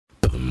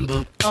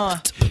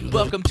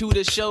Welcome to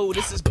the show.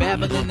 This is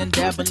Babbling and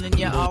Dabbling.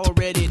 You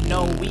already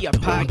know we a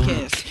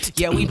podcast.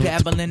 Yeah, we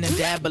babbling and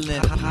dabbling.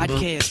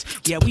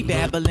 Podcast. Yeah, we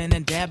babbling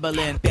and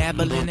dabbling.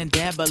 Babbling and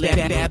dabbling.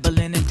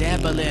 Babbling and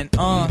dabbling.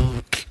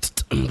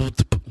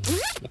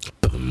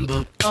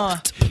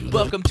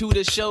 Welcome to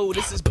the show.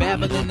 This is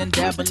Babbling and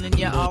Dabbling.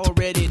 You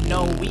already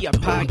know we a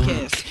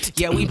podcast.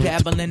 Yeah, we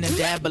babbling and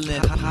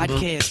dabbling.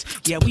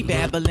 Podcast. Yeah, we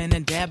babbling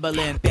and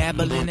dabbling.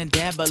 Babbling and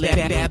dabbling.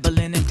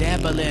 Babbling and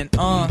dabbling.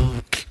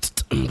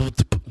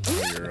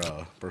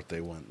 Your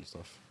birthday went and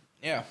stuff.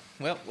 Yeah,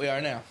 well, we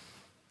are now.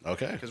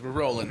 Okay. Because we're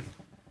rolling.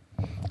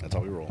 That's how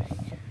we roll.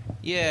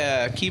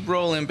 Yeah, keep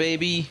rolling,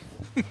 baby.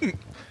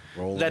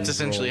 Rolling, That's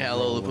essentially how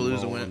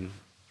Lollapalooza rolling. went.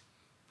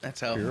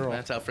 That's how Hero.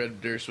 That's how Fred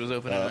Durst was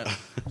opening that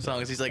song.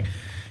 He's like,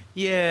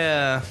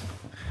 yeah.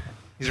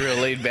 He's real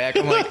laid back.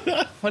 I'm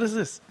like, what is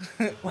this?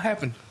 What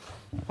happened?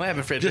 What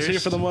happened, Fred Just Durst? here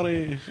for the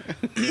money.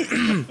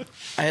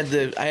 I had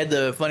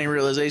the funny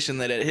realization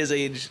that at his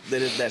age,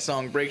 that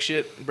song "Break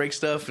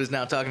Stuff" is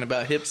now talking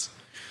about hips.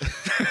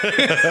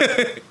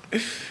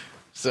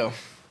 So,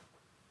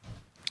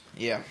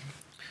 yeah.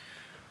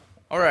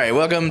 All right,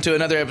 welcome to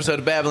another episode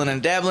of Babbling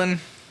and Dabbling.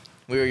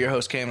 We are your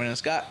hosts, Cameron and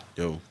Scott.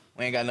 Yo.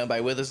 We ain't got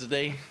nobody with us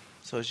today,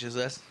 so it's just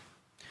us.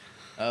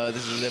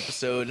 This is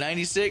episode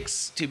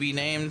 96, to be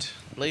named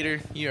later.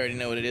 You already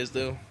know what it is,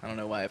 though. I don't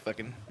know why I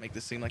fucking make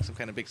this seem like some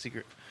kind of big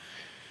secret.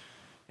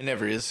 It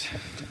never is.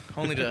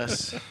 Only to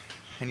us.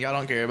 And y'all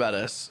don't care about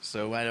us,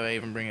 so why do I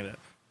even bring it up?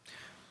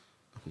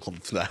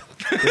 That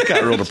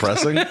got real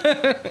depressing.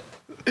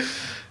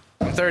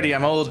 I'm 30.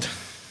 I'm old.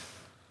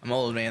 I'm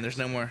old, man. There's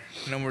no more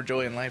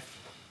joy in life.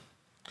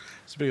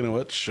 Speaking of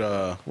which,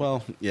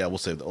 well, yeah, we'll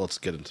save that. Let's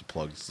get into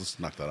plugs. Let's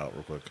knock that out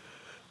real quick.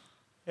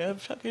 Yeah,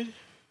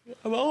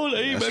 I'm old.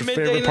 I need That's my your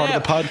midday favorite part nap.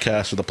 of the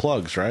podcast are the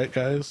plugs, right,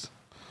 guys?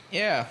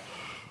 Yeah.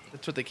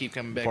 That's what they keep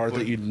coming back Part for.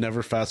 that you'd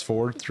never fast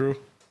forward through.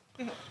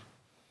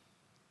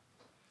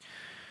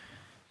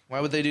 Why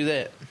would they do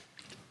that?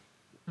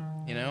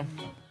 You know?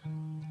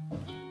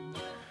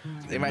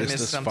 They might Missed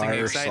miss this something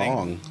fire exciting.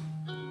 song.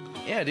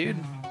 Yeah, dude.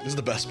 This is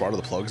the best part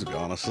of the plugs, to be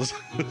honest. This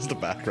is the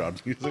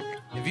background music.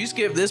 If you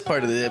skip this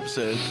part of the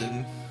episode,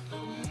 then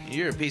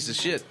you're a piece of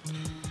shit.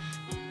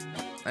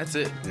 That's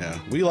it. Yeah,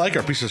 we like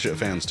our piece of shit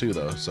fans too,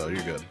 though, so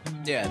you're good.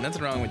 Yeah,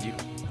 nothing wrong with you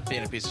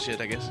being a piece of shit,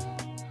 I guess.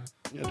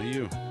 Yeah, do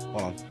you?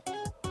 Hold on.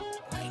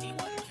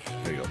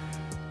 There you go.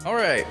 All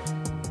right.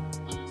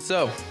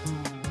 So,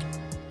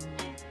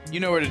 you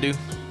know where to do.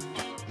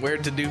 Where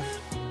to do.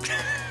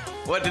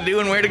 What to do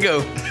and where to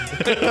go.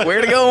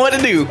 Where to go and what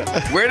to do.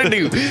 Where to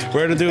do.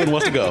 Where to do and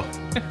what to go.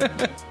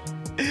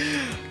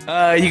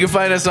 You can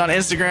find us on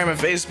Instagram and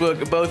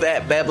Facebook, both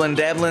at Babblin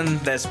Dablin.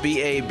 That's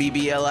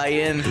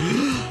BABBLIN.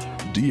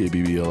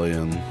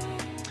 DABBLAN.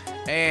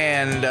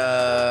 And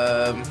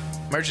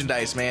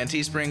merchandise, man.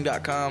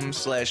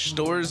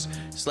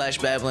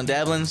 Teespring.com/stores/Babblin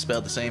Dablin.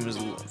 Spelled the same as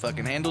the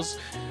fucking handles.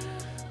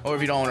 Or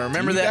if you don't want to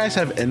remember Do you that, guys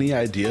have any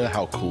idea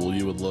how cool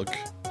you would look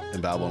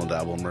in Babble and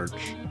Dabble merch?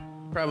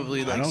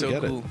 probably I like don't so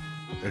get cool.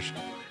 it.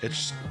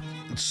 It's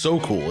so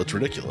cool. It's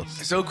ridiculous.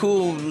 So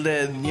cool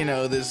that, you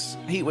know, this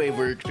heat wave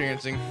we're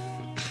experiencing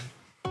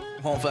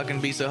won't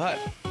fucking be so hot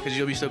because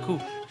you'll be so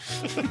cool.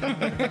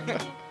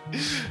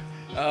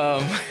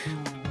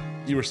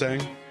 You were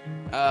saying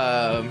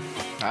I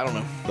don't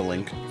know. the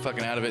link.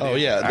 Fucking out of it. Oh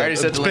dude. yeah, I already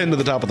said it's the pinned link.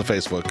 to the top of the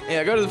Facebook.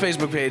 Yeah, go to the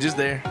Facebook page. It's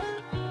there.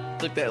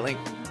 Click that link.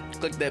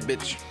 Click that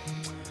bitch.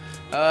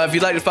 If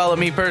you'd like to follow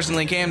me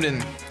personally,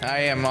 Camden, I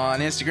am on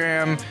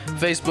Instagram,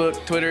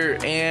 Facebook, Twitter,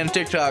 and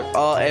TikTok,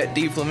 all at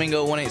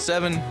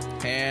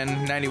DFlamingo187 and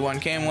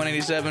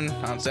 91Cam187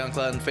 on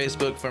SoundCloud and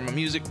Facebook for my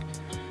music.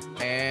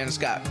 And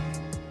Scott.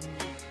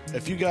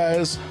 If you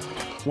guys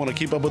want to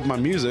keep up with my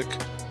music,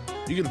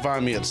 you can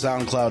find me at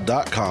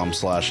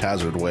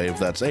soundcloud.com/hazardwave.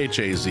 That's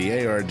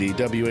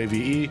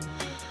HAZARDWAVE.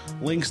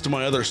 Links to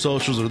my other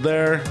socials are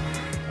there.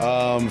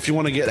 If you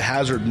want to get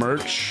Hazard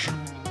merch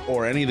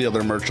or any of the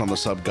other merch on the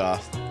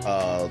Subgoth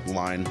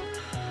line,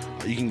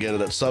 you can get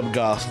it at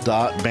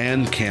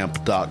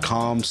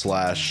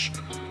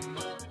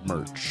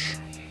subgoth.bandcamp.com/merch.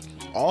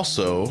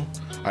 Also,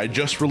 I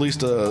just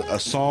released a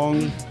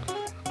song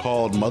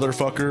called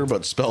Motherfucker,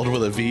 but spelled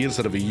with a V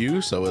instead of a U,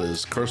 so it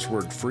is curse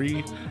word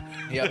free.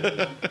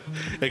 Yep.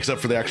 Except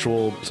for the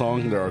actual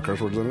song, there are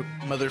curse words in it.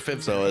 Mother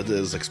Fib. So it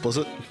is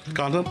explicit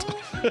content.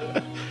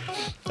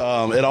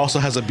 It also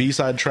has a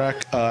B-side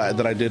track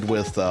that I did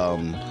with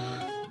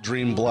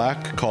Dream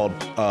Black called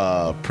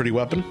Pretty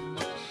Weapon.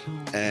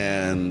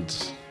 And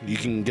you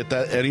can get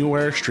that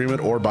anywhere, stream it,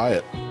 or buy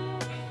it.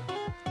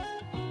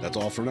 That's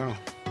all for now.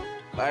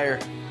 Fire.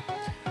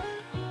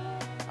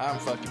 I'm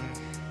fucking...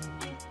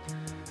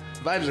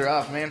 Vibes are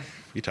off, man.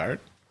 You tired?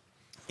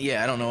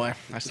 Yeah, I don't know why.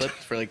 I slept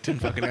for like 10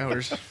 fucking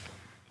hours.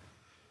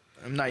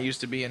 I'm not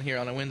used to being here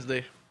on a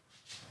Wednesday.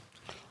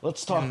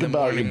 Let's talk In the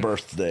about morning. your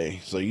birthday.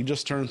 So you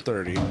just turned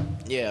 30.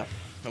 Yeah,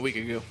 a week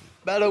ago.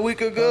 About a week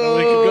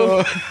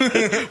ago.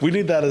 We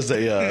need that as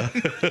a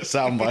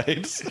sound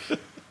bite.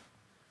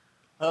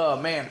 Oh,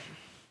 man.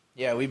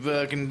 Yeah, we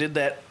fucking did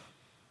that.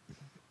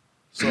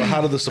 So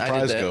how did the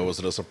surprise that. go? Was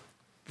it a surprise?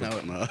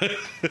 No.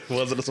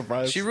 Was it a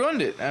surprise? She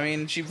ruined it. I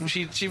mean, she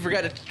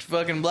forgot to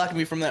fucking block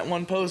me from that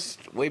one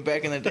post way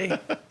back in the day.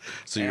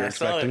 So you're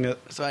expecting it?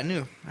 So I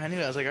knew. I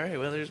was like, all right,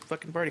 well, there's a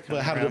fucking party coming.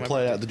 But how did it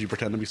play out? Did you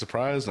pretend to be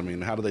surprised? I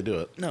mean, how did they do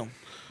it? No.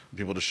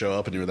 People just show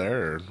up and you were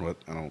there, or what?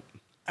 I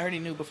already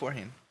knew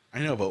beforehand. I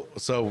know, but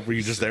so were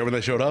you just there when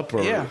they showed up?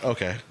 Or? Yeah.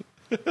 Okay.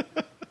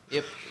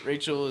 Yep.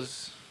 Rachel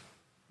was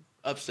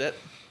upset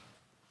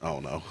Oh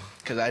no.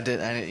 because I did,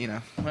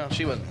 well,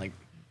 she wasn't like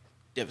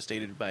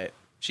devastated by it.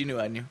 She knew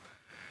I knew.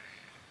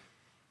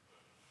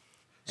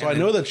 So I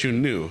know that you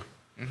knew,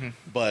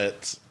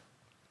 but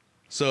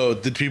so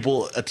did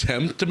people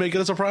attempt to make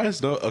it a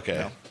surprise? No.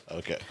 Okay. No.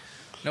 Okay.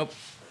 Nope.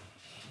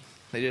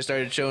 They just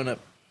started showing up.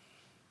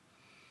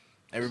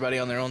 Everybody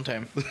on their own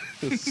time.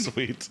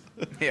 Sweet.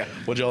 Yeah.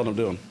 What'd y'all end up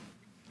doing?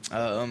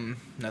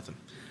 Nothing.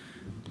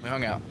 We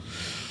hung out.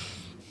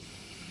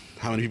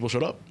 How many people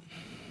showed up?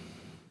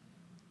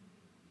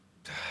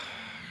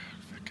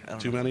 I don't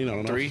Too know. many? Not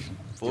enough. 3,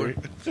 4.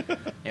 3?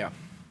 Yeah.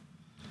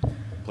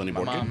 Plenty My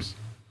more mom. games.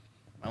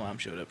 My mom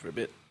showed up for a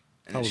bit,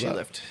 and How then was she that?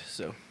 left.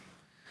 So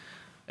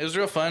it was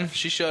real fun.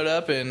 She showed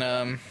up,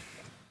 and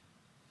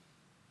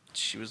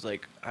she was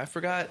like, "I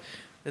forgot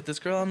that this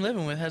girl I'm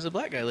living with has a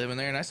black guy living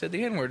there," and I said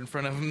the N-word in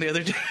front of him the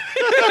other day.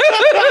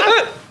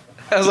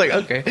 I was like,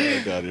 "Okay,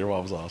 Oh god, your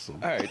mom's awesome.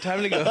 all right,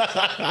 time to go."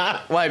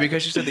 Why?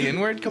 Because she said the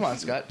N-word? Come on,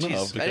 Scott. No,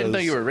 Jeez, I didn't know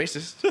because- you were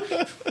racist.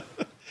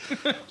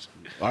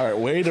 All right,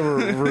 way to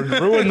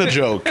ruin the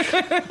joke.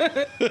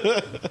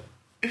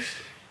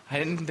 I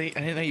didn't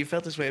know you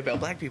felt this way about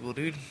black people,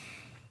 dude.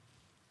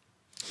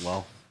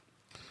 Well,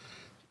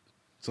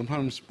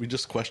 sometimes we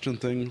just question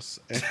things,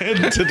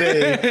 and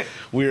today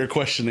we are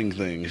questioning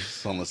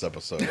things on this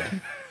episode.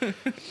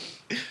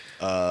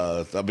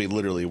 I mean,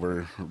 literally,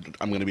 we're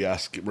gonna be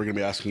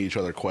asking each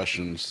other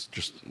questions,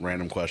 just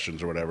random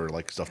questions or whatever,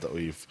 like stuff that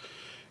we've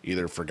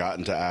either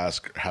forgotten to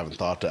ask, haven't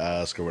thought to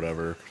ask, or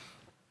whatever.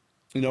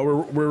 You know,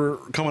 we're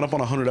coming up on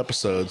 100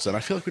 episodes, and I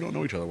feel like we don't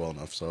know each other well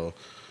enough. So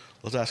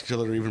let's ask each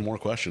other even more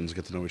questions,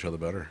 get to know each other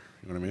better.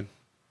 You know what I mean?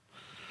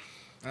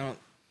 I don't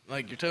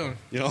like your tone.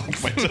 You know,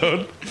 like my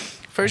tone.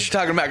 First, you're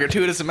talking about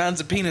gratuitous amounts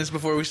of penis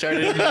before we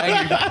started.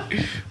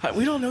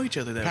 We don't know each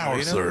other that Power well.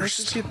 You know?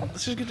 thirst.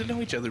 Let's just get to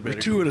know each other better.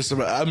 Gratuitous.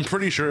 I'm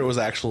pretty sure it was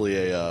actually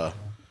a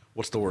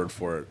what's the word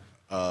for it?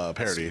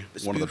 Parody.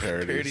 One of the Spoof,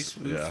 parodies. parody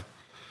spoof. Yeah.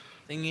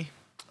 Thingy.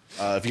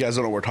 If you guys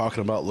don't know what we're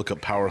talking about, look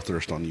up Power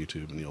Thirst on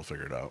YouTube and you'll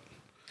figure it out.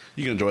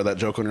 You can enjoy that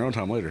joke on your own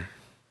time later.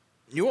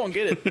 You won't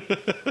get it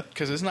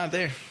because it's not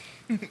there.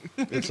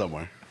 It's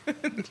somewhere.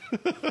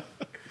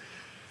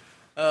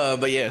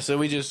 But yeah,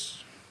 so I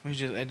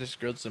just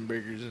grilled some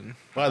burgers and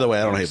By the way,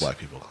 I don't hate black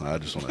people. I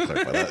just want to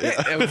clarify that.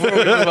 Yeah. and before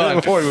we move on,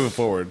 Before we move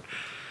forward,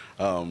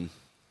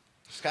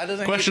 Scott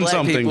doesn't question hate black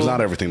some things, people.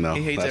 not everything though.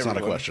 He hates That's not a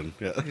everyone. question.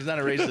 Yeah. He's not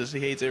a racist. He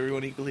hates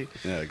everyone equally.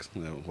 Yeah.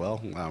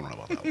 Well, I don't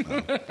know about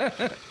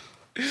that.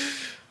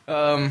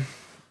 No.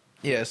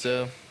 Yeah,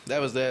 so that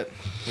was that.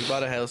 We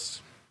bought a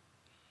house.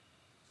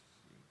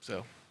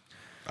 So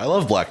I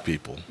love black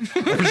people.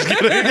 I'm just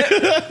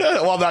kidding.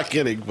 Well, I'm not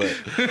kidding, but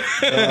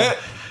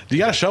do you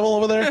got a shovel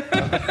over there?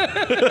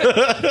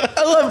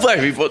 I love black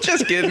people.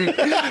 Just kidding. Wait,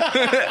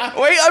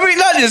 I mean,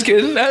 not just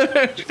kidding.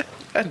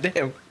 God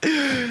damn.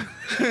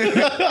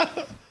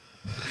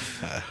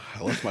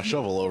 I left my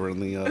shovel over in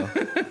the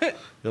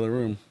other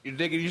room. You're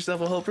digging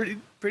yourself a hole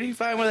pretty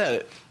fine without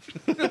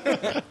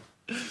it.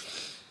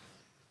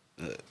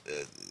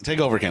 Take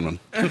over, Kenman.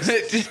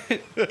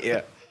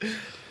 Yeah.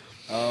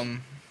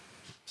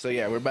 So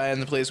yeah, we're buying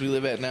the place we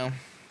live at now.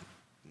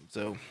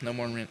 So no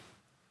more rent.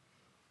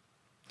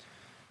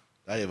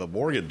 I have a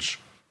mortgage.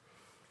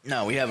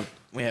 No, we have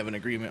an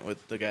agreement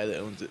with the guy that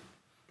owns it.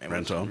 And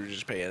Rent-o? we're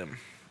just paying him.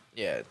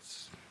 Yeah,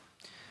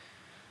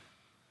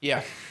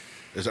 yeah.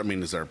 Is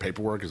there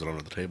paperwork? Is it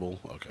under the table?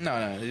 Okay.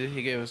 No,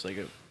 he gave us like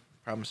a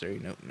promissory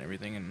note and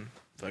everything, and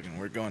fucking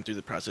we're going through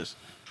the process.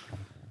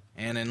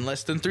 And in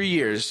less than 3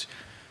 years,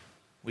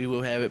 we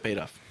will have it paid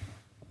off.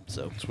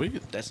 So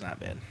Sweet. that's not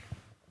bad.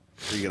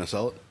 Are you gonna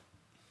sell it?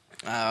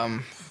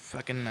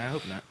 Fucking, I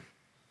hope not.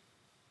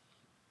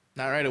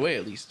 Not right away,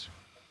 at least.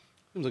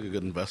 Seems like a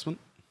good investment.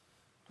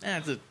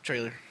 It's a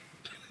trailer.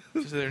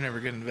 So they're never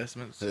good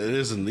investments. It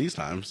is in these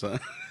times.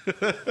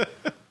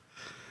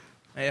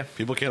 Yeah,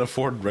 People can't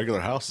afford regular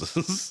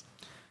houses.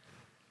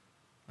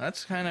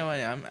 that's kind of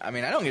why I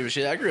mean, I don't give a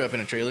shit. I grew up in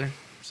a trailer,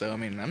 so I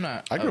mean, I'm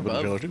not. I grew up in a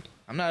above- trailer too.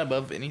 I'm not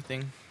above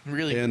anything,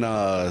 really. In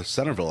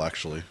Centerville,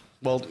 actually.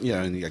 Well,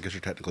 yeah, and I guess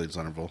you're technically in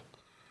Centerville.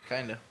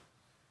 Kinda.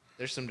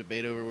 There's some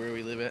debate over where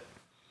we live at.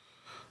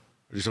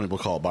 Or do some people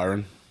call it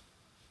Byron?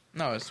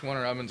 No, it's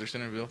Warner Robins or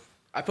Centerville.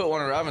 I put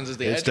Warner Robins as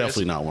the It's address.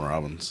 definitely not Warner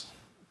Robins.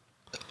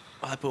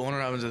 I put Warner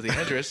Robins as the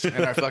address,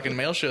 and our fucking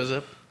mail shows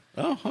up.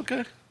 Oh,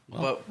 okay.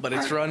 Well, But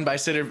it's run by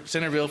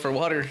Centerville for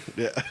water.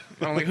 yeah.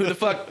 I'm like, who the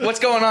fuck? What's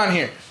going on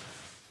here?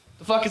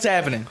 The fuck is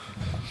happening?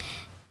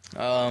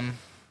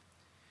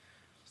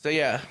 So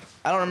yeah,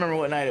 I don't remember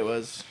what night it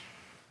was.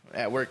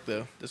 At work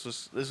though. This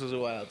was a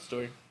wild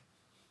story.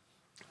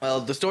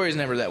 Well, the story's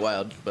never that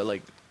wild, but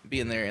like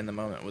being there in the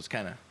moment was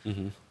kind of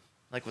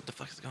like, what the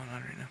fuck is going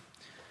on right now?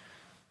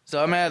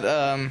 So I'm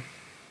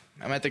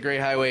at the Gray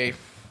Highway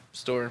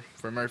store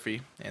for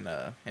Murphy in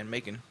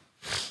Macon,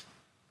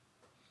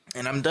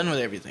 and I'm done with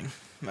everything.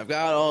 I've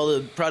got all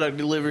the product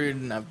delivered,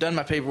 and I've done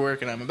my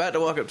paperwork, and I'm about to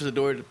walk up to the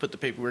door to put the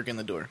paperwork in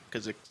the door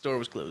because the store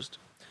was closed.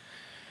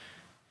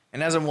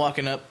 And as I'm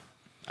walking up,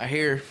 I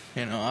hear,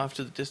 off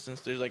to the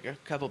distance, there's like a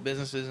couple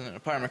businesses and an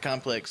apartment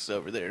complex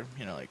over there,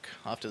 like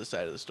off to the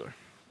side of the store.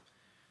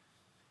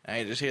 And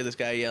I just hear this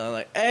guy yelling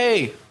like,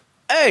 "Hey,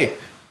 hey!"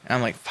 And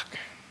I'm like, "Fuck,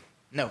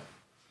 no,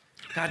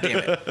 god damn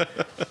it!"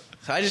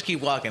 So I just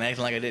keep walking,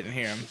 acting like I didn't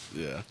hear him.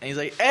 Yeah. And he's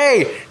like,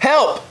 "Hey,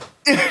 help!"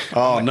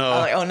 Oh no! I'm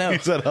like, "Oh no!" He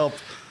said help.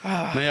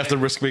 Now you have to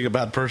risk being a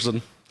bad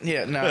person.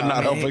 Yeah, no, and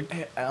not helping.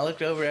 I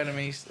looked over at him,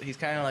 and he's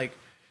kind of like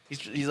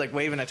he's like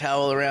waving a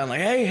towel around,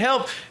 like, "Hey,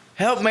 help,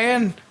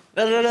 man!"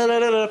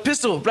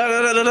 Pistol. Blah,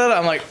 blah, blah, blah, blah.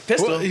 I'm like,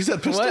 pistol? What? He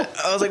said pistol? What?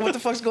 I was like, what the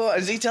fuck's going on?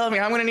 Is he telling me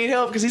I'm going to need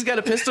help because he's got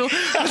a pistol?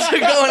 What's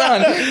going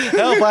on?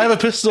 Help, I have a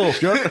pistol.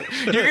 You're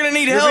going to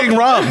need help. You're being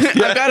robbed.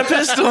 I've got a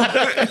pistol.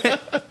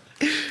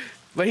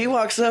 But he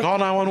walks up. Call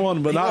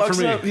 911, but not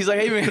for me. Up, he's like,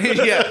 "Hey, man,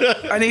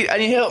 yeah, I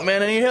need help,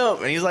 man. I need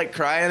help." And he's like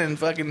crying and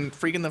fucking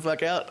freaking the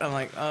fuck out. I'm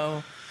like,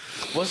 "Oh,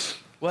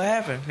 what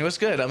happened? What's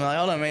good?" I'm like,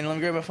 "Hold on, man. Let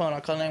me grab my phone.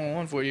 I'll call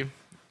 911 for you."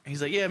 He's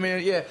like, "Yeah,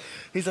 man, yeah."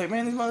 He's like,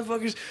 "Man, these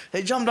motherfuckers,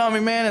 they jumped on me,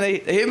 man, and they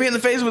hit me in the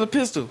face with a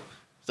pistol."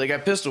 So they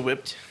got pistol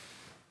whipped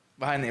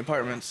behind the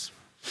apartments.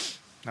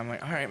 I'm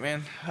like, "All right,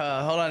 man,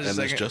 hold on just a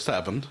second." And this just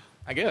happened.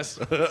 I guess.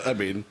 I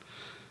mean,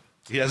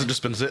 he hasn't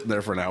just been sitting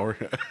there for an hour.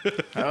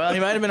 Well, he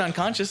might have been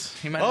unconscious.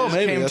 He might have just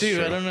maybe, came that's to.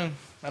 true. I don't know.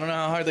 I don't know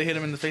how hard they hit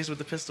him in the face with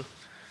the pistol.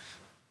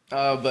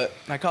 But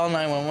I called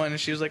 911,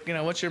 and she was like,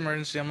 "What's your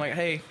emergency?" I'm like,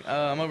 "Hey,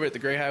 I'm over at the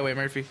Gray Highway,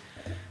 Murphy.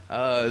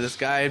 This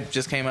guy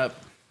just came up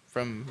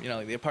from,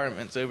 like the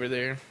apartments over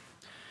there.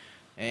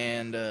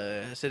 And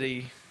I said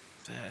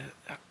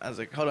I was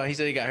like, hold on. He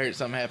said he got hurt.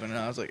 Something happened. And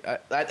I was like,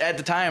 at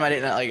the time, I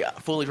didn't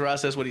fully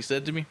process what he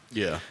said to me.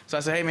 Yeah. So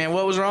I said, "Hey, man,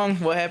 what was wrong?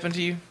 What happened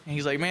to you?" And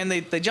he's like, "Man,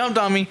 they jumped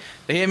on me.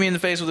 They hit me in the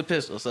face with a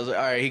pistol." So I was like,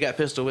 "All right." He got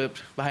pistol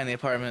whipped behind the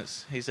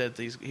apartments. He said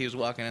he was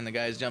walking and the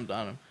guys jumped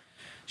on him.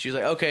 She was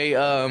like, "Okay,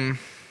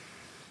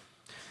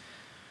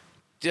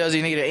 does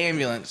he need an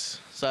ambulance?"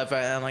 So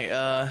I'm like,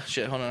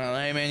 shit, hold on. I'm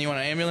like, "Hey, man, you want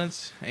an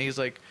ambulance?" And he's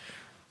like,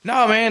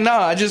 "No, man, no.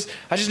 I just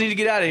need to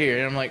get out of here."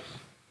 And I'm like,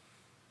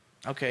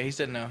 "Okay." He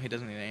said, "No, he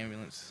doesn't need an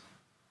ambulance."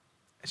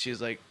 And she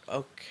was like,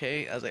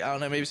 "Okay." I was like, "I don't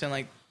know, maybe send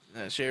like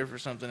a sheriff or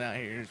something out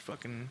here,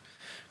 fucking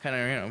kind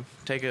of,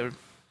 take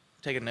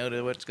a note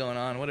of what's going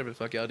on, whatever the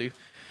fuck y'all do."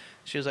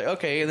 She was like,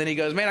 "Okay." And then he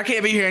goes, "Man, I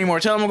can't be here anymore.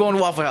 Tell him I'm going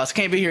to Waffle House. I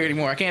can't be here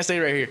anymore. I can't stay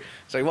right here."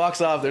 So he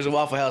walks off. There's a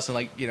Waffle House,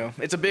 and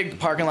it's a big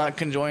parking lot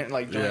joint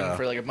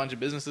for like a bunch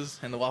of businesses,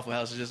 and the Waffle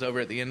House is just over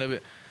at the end of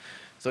it.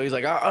 So he's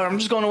like, "I'm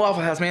just going to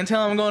Waffle House, man.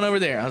 Tell him I'm going over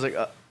there." I was like,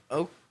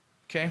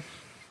 "Okay,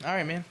 all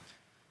right, man."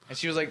 And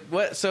she was like,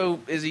 "What? So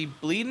is he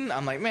bleeding?"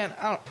 I'm like, "Man,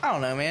 I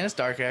don't know, man. It's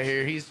dark out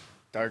here. He's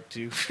dark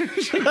too."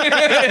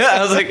 I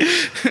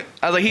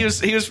was like,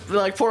 he was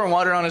like pouring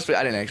water on his face.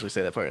 I didn't actually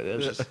say that part. It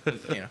was just,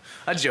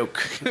 a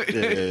joke.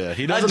 Yeah.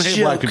 He doesn't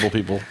hate black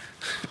people.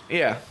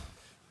 Yeah,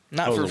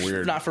 not That was a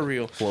weird not for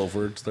real. flow of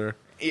words there.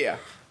 Yeah.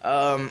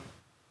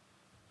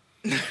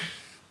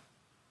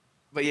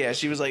 But yeah,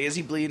 she was like, "Is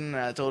he bleeding?" And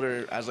I told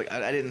her, I was like,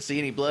 I didn't see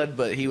any blood,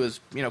 but he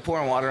was,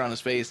 pouring water on his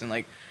face and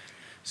like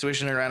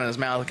swishing it around in his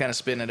mouth and kind of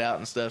spitting it out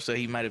and stuff. So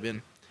he might have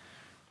been.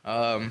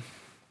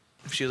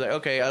 She was like,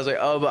 "Okay." I was like,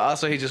 "Oh, but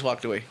also he just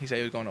walked away. He said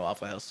he was going to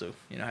Waffle House, so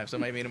have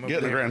somebody meet him over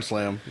Get the there." Grand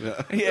Slam.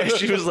 Yeah. Yeah,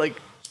 she was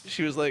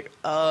like,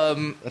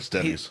 That's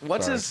Denny's.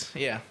 What's his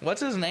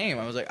name?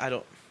 I was like, I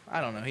don't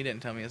know. He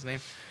didn't tell me his name.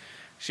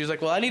 She was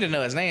like, "Well, I need to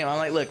know his name." I'm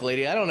like, "Look,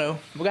 lady, I don't know.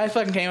 The guy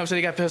fucking came up, said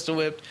he got pistol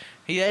whipped.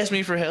 He asked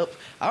me for help.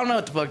 I don't know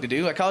what the fuck to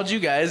do. I called you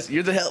guys.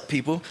 You're the help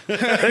people." You're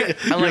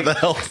the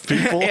help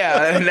people.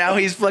 Yeah, and now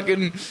he's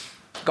fucking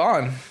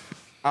gone.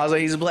 I was like,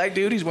 "He's a black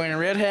dude. He's wearing a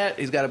red hat.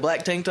 He's got a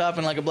black tank top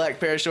and like a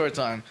black pair of shorts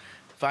on.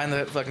 Find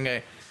the fucking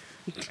guy."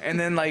 And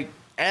then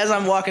as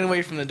I'm walking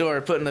away from the door,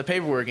 putting the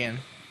paperwork in,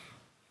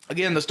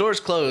 again, the store's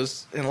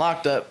closed and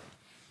locked up.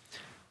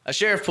 A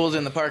sheriff pulls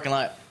in the parking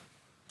lot,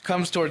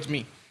 comes towards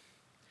me.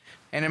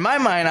 And in my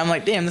mind, I'm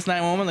like, "Damn, this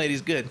 911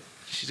 lady's good.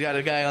 She's got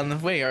a guy on the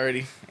way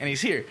already, and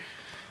he's here."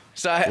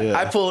 So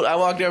I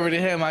walked over to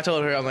him. I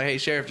told her, I'm like, "Hey,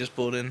 sheriff just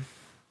pulled in.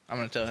 I'm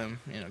going to tell him,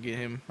 get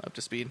him up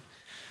to speed."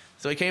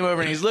 So he came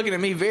over, and he's looking at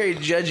me very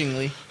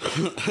judgingly.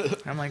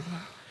 I'm like,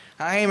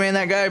 "Hey, man,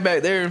 that guy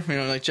back there,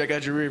 check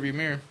out your rearview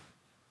mirror.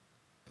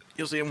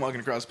 You'll see him walking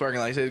across the parking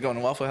lot." He said he's going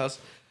to Waffle House.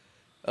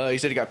 He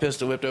said he got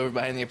pistol whipped over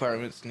behind the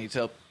apartments, needs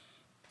help,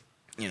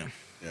 do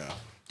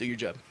your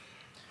job.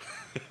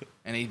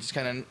 And he just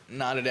kind of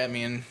nodded at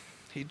me, and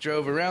he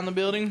drove around the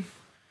building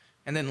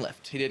and then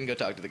left. He didn't go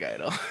talk to the guy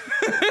at all.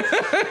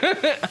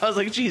 I was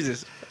like,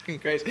 Jesus fucking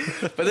Christ.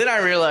 But then I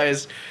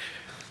realized,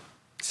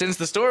 since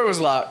the store was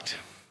locked,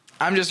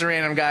 I'm just a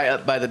random guy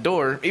up by the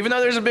door. Even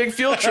though there's a big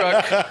fuel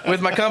truck with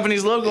my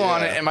company's logo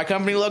on it and my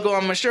company logo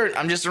on my shirt,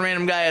 I'm just a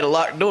random guy at a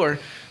locked door.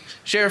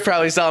 Sheriff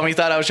probably saw me,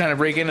 thought I was trying to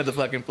break into the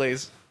fucking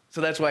place.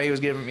 So that's why he was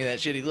giving me that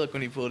shitty look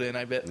when he pulled in,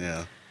 I bet.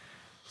 Yeah.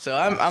 So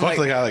I'm Fuck like,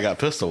 the guy that got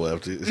pistol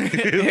whipped.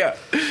 yeah.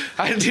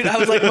 I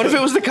was like, what if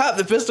it was the cop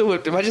that pistol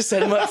whipped him? I just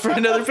set him up for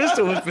another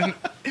pistol whipping.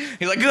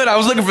 He's like, good, I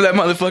was looking for that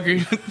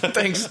motherfucker.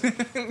 Thanks.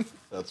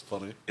 That's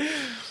funny.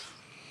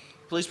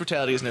 Police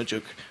brutality is no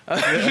joke.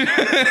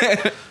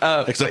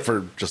 Except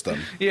for just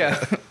them.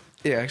 Yeah.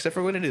 Yeah, except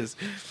for when it is.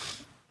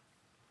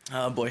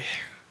 Oh, boy.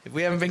 If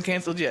we haven't been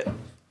canceled yet.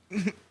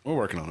 We're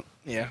working on it.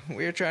 Yeah,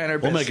 we're trying our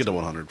best. We'll make it to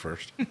 100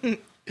 first.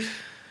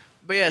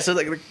 But yeah, so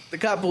like the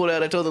cop pulled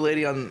out. I told the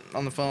lady on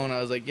the phone, I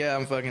was like, yeah,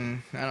 I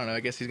don't know. I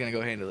guess he's going to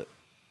go handle it.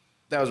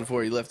 That was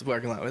before he left the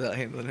parking lot without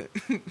handling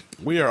it.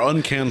 We are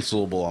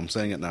uncancelable. I'm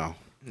saying it now.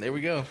 There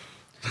we go.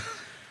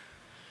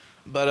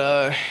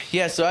 But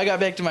yeah, so I got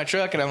back to my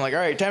truck and I'm like, all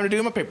right, time to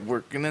do my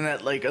paperwork. And then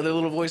that like other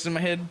little voice in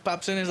my head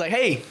pops in and is like,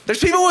 hey, there's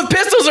people with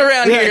pistols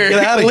around here.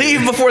 Get outta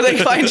Leave here. before they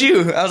find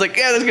you. I was like,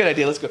 yeah, that's a good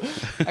idea. Let's go.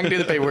 I can do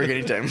the paperwork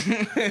anytime.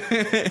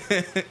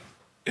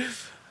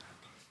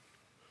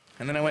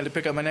 And then I went to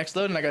pick up my next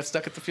load and I got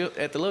stuck at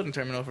the loading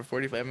terminal for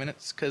 45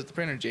 minutes because the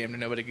printer jammed and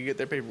nobody could get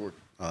their paperwork.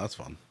 Oh, that's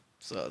fun.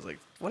 So I was like,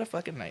 what a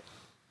fucking night.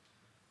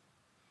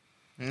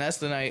 And that's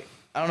the night.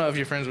 I don't know if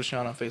you're friends with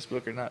Sean on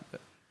Facebook or not, but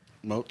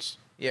Moats.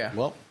 yeah.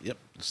 Well, yep.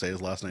 Say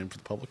his last name for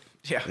the public.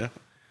 Yeah. Yeah.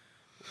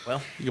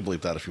 Well, You can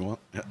bleep that if you want.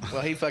 Yeah.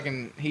 well, he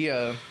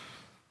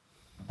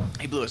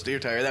blew a steer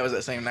tire. That was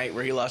that same night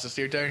where he lost a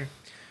steer tire.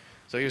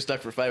 So he was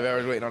stuck for 5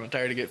 hours waiting on a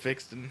tire to get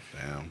fixed, and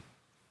Damn.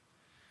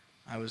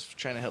 I was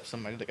trying to help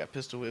somebody that got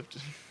pistol whipped.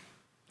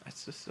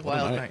 That's just a What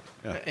a wild night.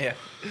 night. Yeah. Yeah.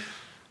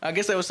 I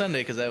guess that was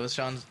Sunday because that was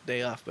Sean's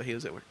day off, but he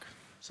was at work.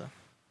 So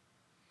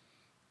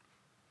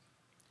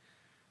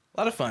a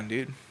lot of fun,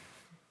 dude.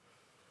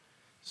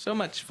 So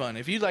much fun.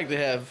 If you'd like to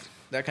have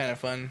that kind of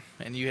fun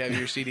and you have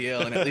your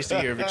CDL and at least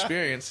a year of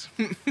experience,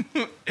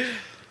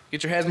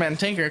 get your hazmat and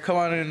tanker, come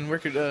on in and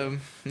work at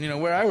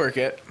where I work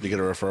at. You get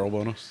a referral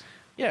bonus?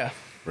 Yeah.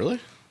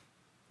 Really?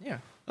 Yeah.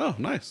 Oh,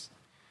 nice.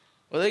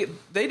 Well,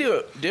 they do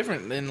it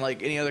different than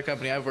like any other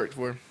company I've worked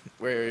for,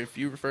 where if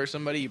you refer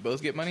somebody, you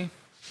both get money.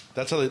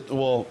 That's how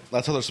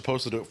they're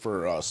supposed to do it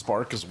for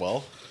Spark as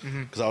well.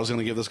 Because I was going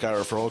to give this guy a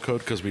referral code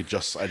because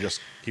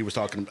he was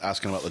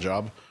asking about the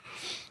job,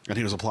 and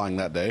he was applying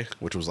that day,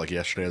 which was like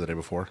yesterday or the day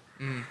before.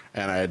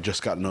 And I had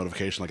just got a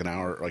notification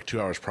like 2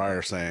 hours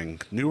prior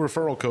saying new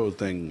referral code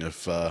thing.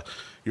 If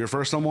you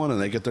refer someone and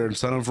they get their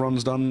incentive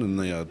runs done in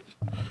the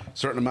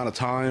certain amount of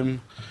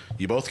time,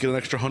 you both get an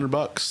extra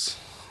 $100.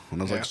 And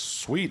I was Yeah. like,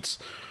 sweet.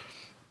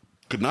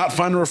 Could not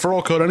find a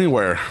referral code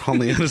anywhere on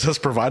the end. It says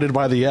provided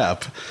by the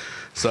app.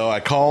 So I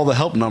call the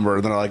help number,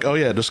 and they're like, oh,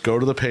 yeah, just go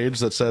to the page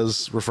that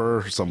says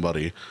refer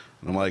somebody.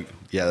 And I'm like,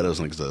 yeah, that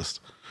doesn't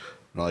exist.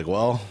 And they're like,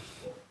 well,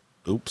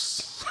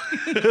 oops.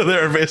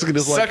 They're basically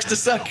just like, Sucks to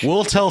suck.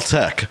 we'll tell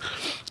tech.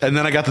 And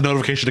then I got the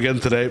notification again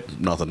today.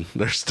 Nothing.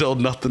 There's still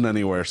nothing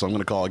anywhere. So I'm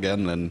going to call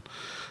again, and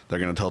they're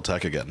going to tell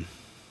tech again.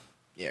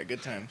 Yeah,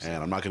 good times.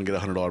 And I'm not going to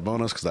get a $100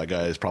 bonus because that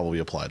guy is probably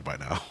applied by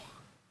now.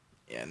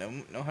 Yeah, no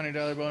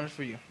 $100 bonus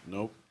for you.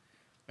 Nope.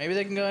 Maybe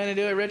they can go in and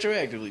do it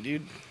retroactively,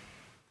 dude.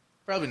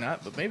 Probably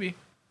not, but maybe.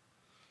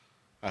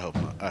 I hope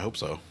not. I hope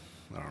so.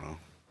 I don't know.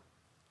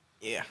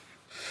 Yeah.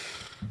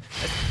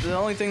 That's the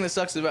only thing that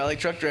sucks about like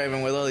truck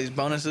driving with all these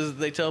bonuses that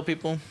they tell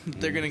people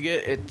that they're gonna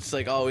get. It's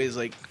like always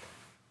like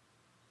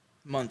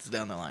months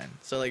down the line.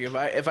 So like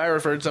if I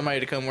referred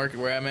somebody to come work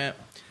where I'm at,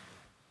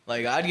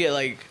 like I'd get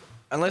like,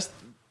 unless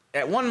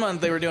at 1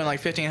 month they were doing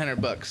like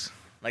 $1,500.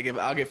 Like if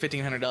I'll get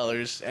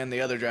 $1,500 and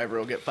the other driver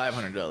will get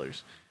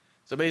 $500.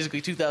 So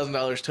basically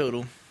 $2,000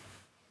 total.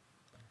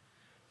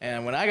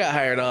 And when I got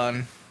hired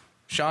on,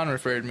 Sean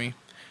referred me.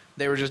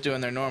 They were just doing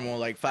their normal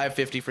like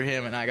 $550 for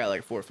him, and I got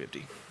like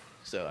 $450.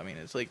 So I mean,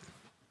 it's like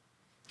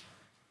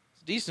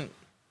it's decent,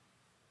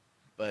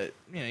 but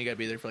you gotta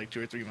be there for like 2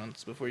 or 3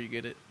 months before you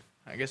get it.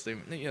 I guess they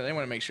want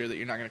to make sure that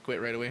you're not gonna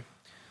quit right away.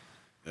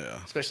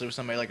 Yeah. Especially with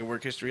somebody like a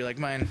work history like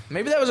mine.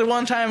 Maybe that was a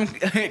one-time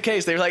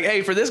case. They were like,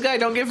 hey, for this guy,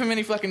 don't give him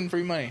any fucking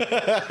free money.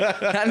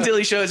 Not until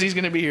he shows he's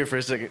going to be here for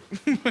a second.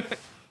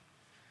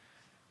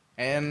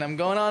 And I'm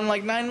going on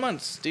like 9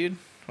 months, dude.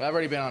 Well, I've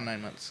already been on 9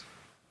 months.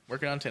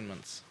 Working on 10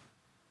 months.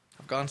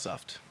 I've gone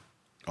soft.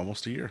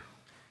 Almost a year.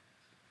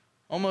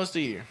 Almost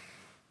a year.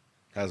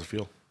 How's it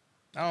feel?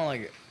 I don't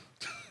like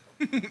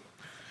it.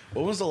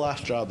 What was the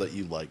last job that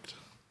you liked?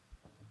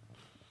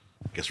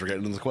 Guess we're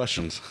getting into the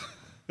questions.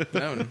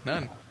 No,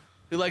 none.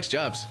 Who likes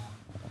jobs?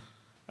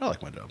 I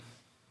like my job.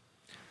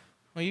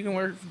 Well, you can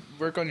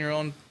work on your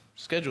own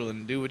schedule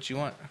and do what you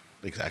want.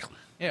 Exactly.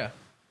 Yeah.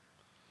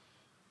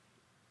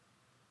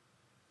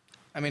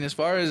 I mean, as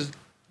far as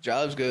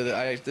jobs go,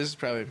 this is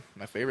probably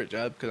my favorite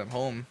job because I'm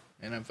home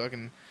and I'm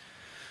fucking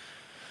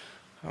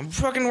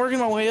working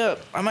my way up.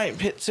 I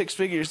might hit 6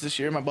 figures this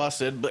year, my boss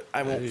said, but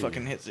I won't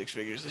fucking hit 6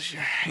 figures this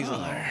year. He's a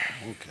liar.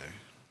 Okay.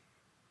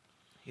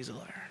 He's a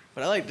liar.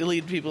 But I like to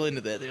lead people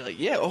into that. They're like,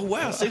 yeah, oh,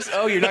 wow, 6.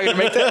 Oh, you're not going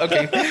to make that?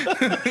 Okay.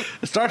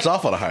 It starts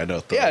off on a high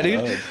note, though. Yeah,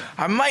 dude.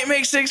 I might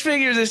make 6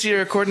 figures this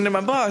year, according to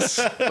my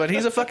boss. But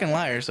he's a fucking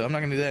liar, so I'm not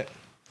going to do that.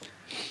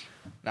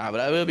 Nah,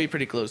 but I will be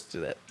pretty close to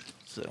that.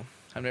 So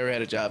I've never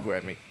had a job where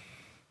I make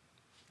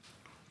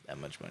that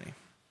much money.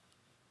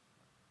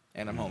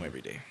 And I'm home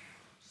every day.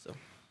 So,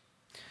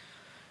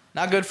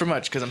 not good for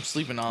much because I'm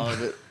sleeping all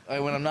of it.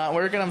 When I'm not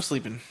working, I'm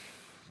sleeping.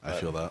 I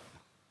feel that.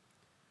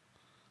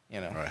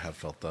 You know. Or I have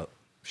felt that.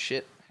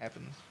 Shit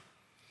happens.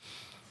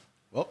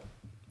 Well,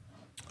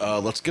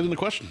 let's get into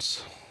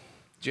questions.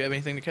 Do you have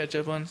anything to catch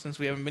up on since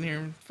we haven't been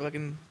here for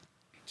fucking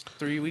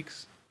 3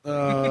 weeks?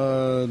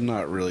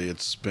 Not really.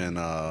 It's been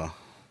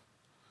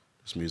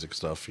just music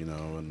stuff, you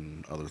know,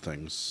 and other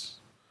things.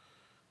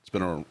 It's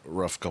been a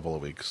rough couple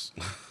of weeks.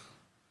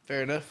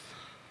 Fair enough.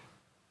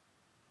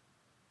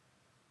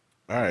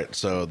 All right,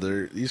 so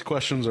these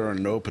questions are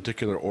in no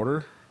particular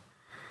order.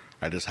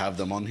 I just have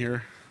them on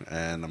here,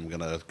 and I'm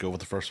gonna go with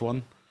the first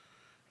one.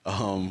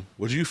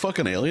 Would you fuck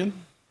an alien?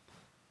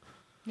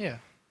 Yeah.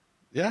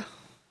 Yeah.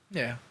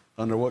 Yeah.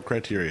 Under what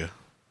criteria?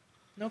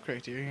 No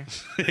criteria.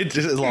 Just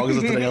as long as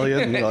it's an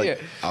alien, you're like, Yeah.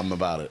 I'm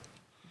about it.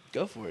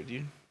 Go for it,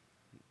 dude.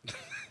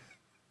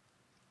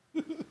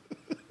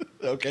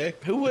 Okay.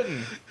 Who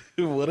wouldn't?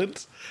 Who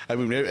wouldn't? I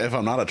mean, maybe if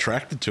I'm not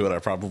attracted to it, I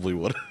probably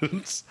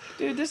wouldn't.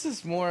 Dude, this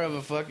is more of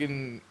a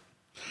fucking...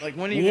 Like,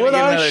 when are you Would going to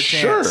give I? another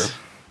Sure. chance?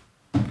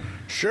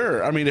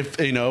 Sure. I mean, if,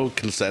 you know,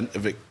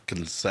 if it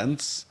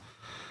consents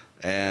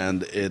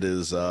and it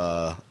is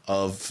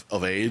of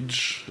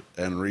age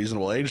and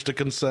reasonable age to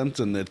consent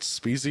and its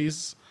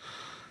species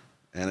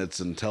and it's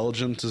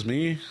intelligent as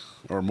me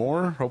or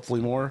more, hopefully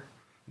more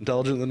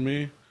intelligent than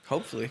me.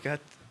 Hopefully. God.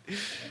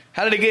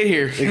 How did it get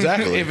here?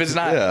 Exactly. If it's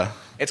not, Yeah.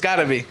 it's got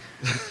to be.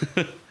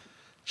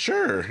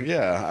 Sure.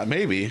 Yeah.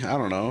 Maybe. I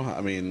don't know.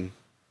 I mean,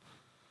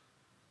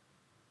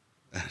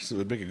 it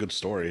would make a good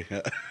story.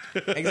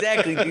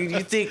 Exactly, dude. You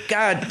think,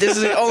 God, this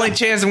is the only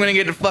chance I'm going to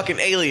get a fucking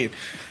alien.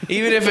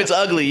 Even if it's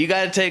ugly, you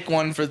got to take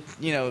one for,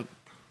 you know,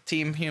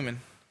 Team Human.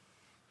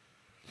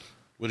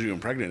 Would you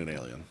impregnate an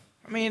alien?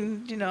 I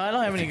mean, you know, I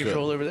don't have any you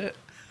control could. over that.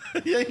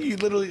 Yeah, you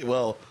literally,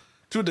 well,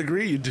 to a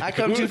degree you do. I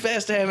come too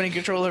fast to have any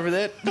control over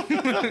that.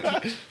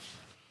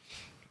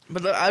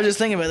 But I was just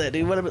thinking about that,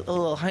 dude. What about a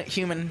little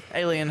human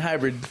alien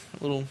hybrid,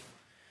 little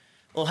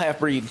half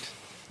breed,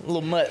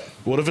 little mutt?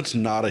 What if it's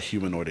not a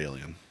humanoid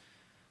alien?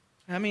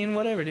 I mean,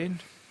 whatever, dude.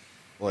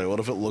 Like,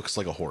 what if it looks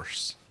like a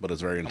horse, but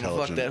it's very I'm gonna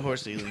intelligent? fuck that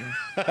horse alien.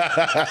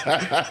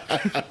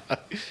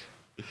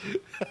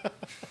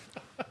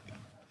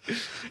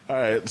 All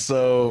right,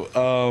 so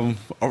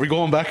are we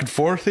going back and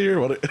forth here?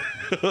 What?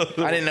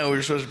 I didn't know we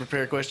were supposed to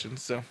prepare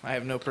questions, so I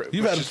have no.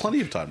 You've had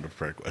plenty of time to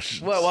prepare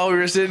questions. What, while we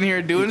were sitting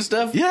here doing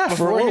stuff? Yeah,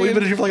 beforehand? we've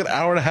been here for like an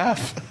hour and a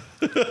half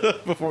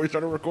before we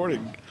started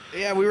recording.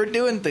 Yeah, we were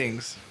doing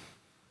things.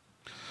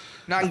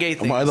 Not gay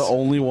things. Am I the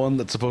only one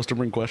that's supposed to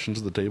bring questions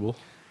to the table?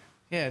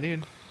 Yeah,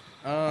 dude.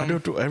 I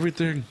don't do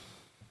everything.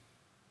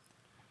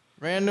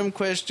 Random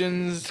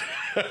questions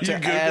You to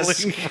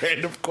ask googling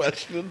random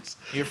questions?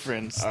 your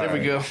friends. All There we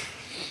right.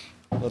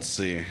 go. Let's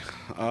see.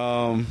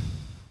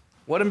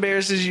 What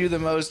embarrasses you the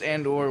most,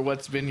 and or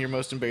what's been your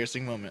most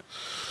embarrassing moment?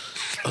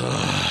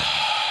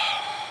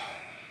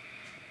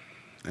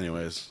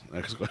 Anyways,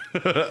 next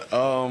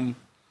question.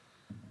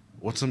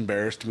 What's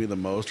embarrassed me the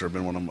most, or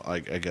been one of,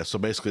 like, I guess. So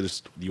basically,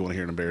 just you want to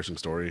hear an embarrassing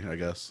story, I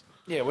guess.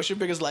 Yeah, what's your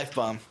biggest life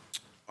bomb?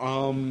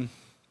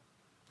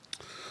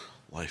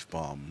 Life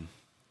bomb.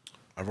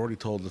 I've already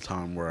told the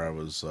time where I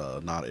was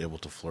not able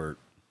to flirt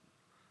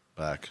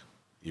back,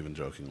 even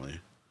jokingly.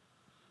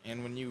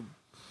 And when you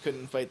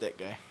couldn't fight that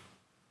guy.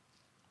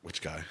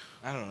 Which guy?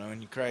 I don't know, and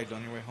you cried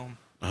on your way home.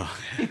 Oh,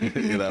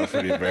 yeah, that was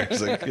pretty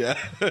embarrassing. Yeah,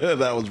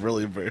 that was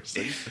really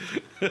embarrassing.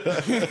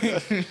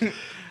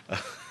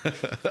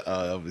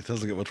 It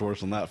doesn't get much worse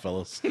than that,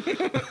 fellas.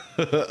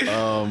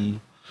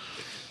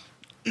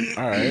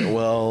 All right.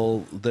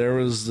 Well, there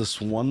was this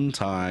one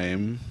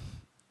time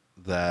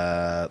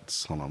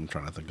that, hold on, I'm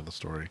trying to think of the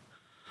story.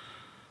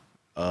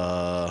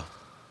 Fuck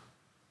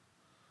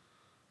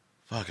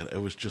it,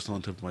 it was just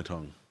on the tip of my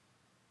tongue.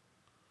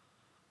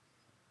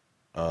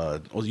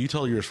 Well, you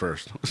tell yours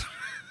first.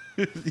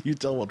 You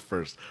tell one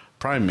first.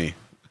 Prime me.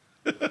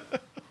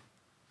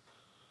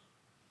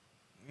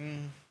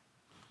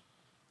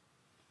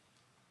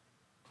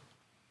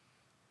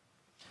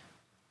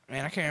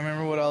 Man, I can't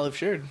remember what all I've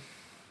shared.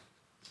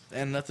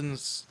 And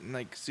nothing's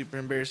like super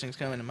embarrassing's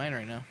coming to mind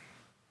right now.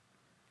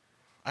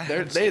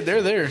 They're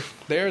there.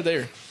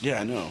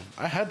 Yeah, I know.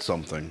 I had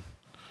something,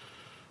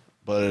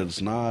 but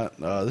it's not.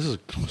 This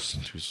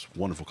is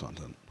wonderful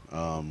content.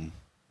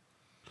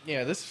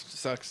 Yeah, this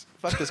sucks.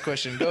 Fuck this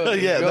question. Go.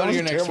 Yeah, go that to was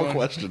your a next terrible one.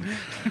 question.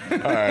 All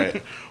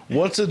right,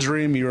 what's a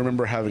dream you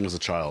remember having as a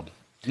child?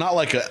 Not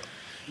like a,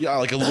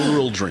 like a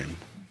literal dream.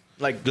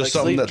 Like Just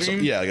like something sleep that's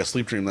dream? like a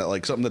sleep dream, that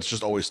like something that's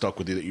just always stuck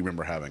with you that you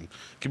remember having. It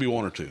could be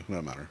one or two,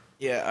 no matter.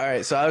 Yeah. All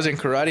right. So I was in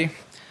karate,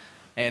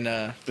 and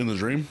In the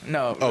dream?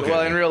 no, Okay.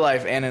 well, in real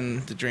life and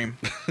in the dream.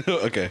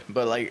 Okay.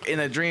 But like in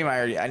the dream,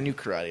 I knew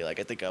karate. Like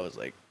I think I was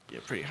like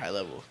pretty high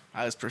level.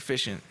 I was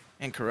proficient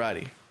in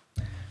karate,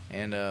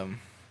 and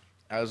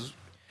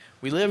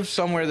we lived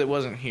somewhere that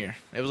wasn't here.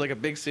 It was like a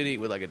big city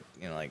with like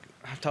like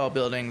tall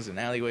buildings and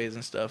alleyways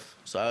and stuff.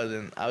 So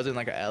I was in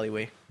like an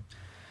alleyway,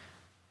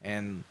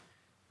 and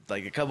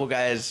like a couple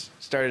guys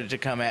started to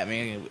come at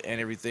me and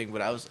everything,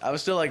 but I was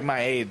still like my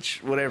age,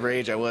 whatever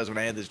age I was when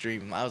I had this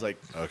dream. I was like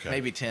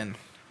maybe 10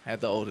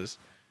 at the oldest.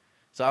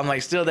 So I'm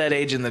like still that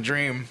age in the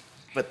dream,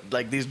 but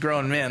like these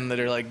grown men that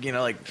are like, you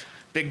know, like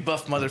big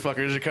buff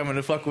motherfuckers are coming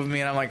to fuck with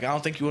me, and I'm like, I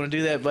don't think you want to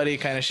do that, buddy,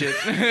 kind of shit.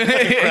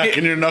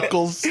 Cracking your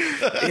knuckles.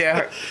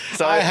 Yeah.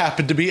 So I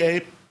happen to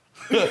be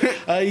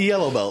a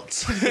yellow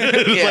belt.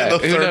 Yeah,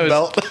 like the who third knows?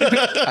 belt.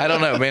 I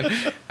don't know, man.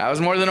 I was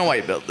more than a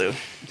white belt, though.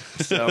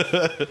 So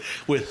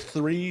With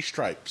 3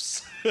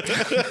 stripes.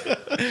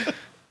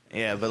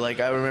 yeah, but like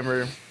I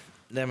remember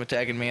them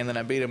attacking me, and then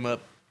I beat them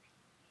up,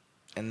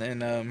 and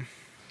then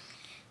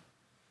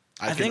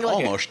I can think, like,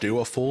 almost do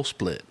a full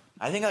split.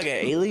 I think like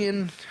an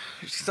alien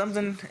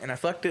something, and I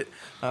fucked it.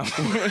 No,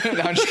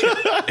 I'm just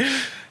kidding.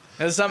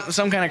 There's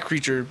some kind of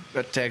creature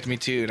attacked me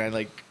too, and I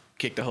like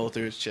kicked a hole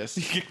through its chest.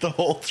 You kicked the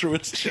hole through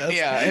its chest.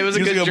 Yeah, it was a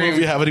Using good dream. move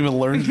you haven't even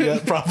learned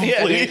yet, probably.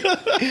 Yeah, dude.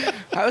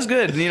 I was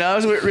good. You know, I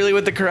was really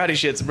with the karate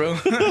shits, bro.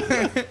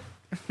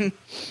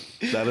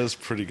 That is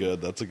pretty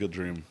good. That's a good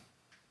dream.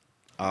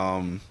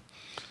 So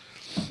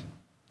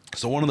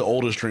one of the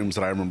oldest dreams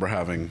that I remember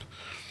having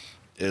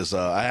is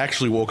I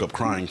actually woke up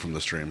crying from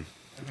this dream.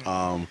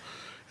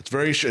 It's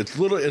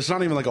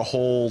not even like a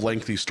whole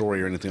lengthy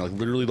story or anything. Like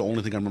literally the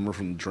only thing I remember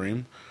from the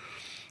dream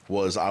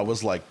was I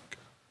was like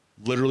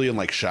literally in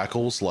like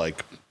shackles,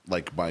 like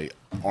my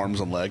arms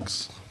and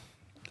legs,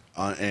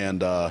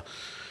 and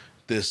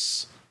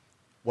this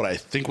what I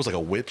think was like a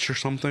witch or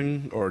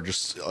something, or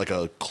just like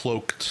a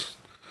cloaked.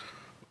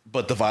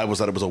 But the vibe was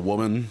that it was a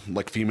woman,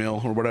 like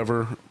female or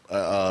whatever,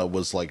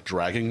 was like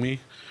dragging me,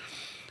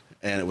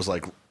 and it was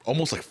like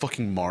almost like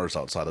fucking Mars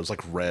outside. It was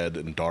like red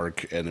and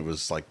dark, and it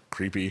was like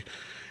creepy,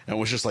 and it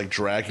was just like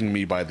dragging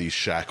me by these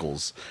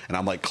shackles, and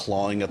I'm like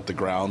clawing at the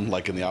ground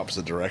like in the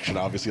opposite direction,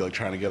 obviously like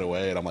trying to get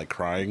away, and I'm like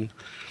crying,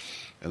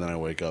 and then I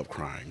wake up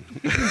crying.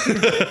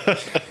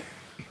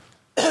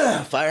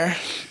 Fire.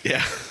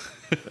 Yeah.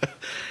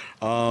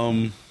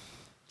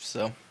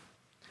 So.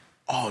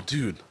 Oh,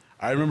 dude.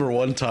 I remember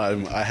one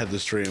time I had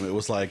this dream. It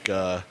was like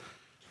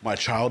my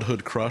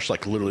childhood crush,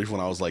 like literally when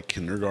I was like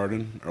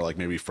kindergarten or like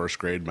maybe first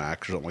grade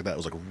max or something like that. It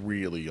was like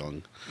really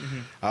young. Mm-hmm.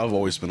 I've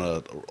always been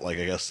I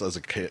guess as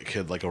a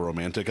kid, like a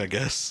romantic, I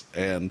guess.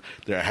 And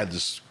there I had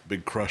this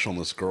big crush on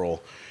this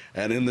girl.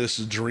 And in this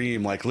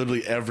dream, like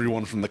literally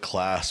everyone from the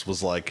class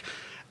was like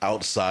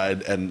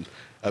outside, and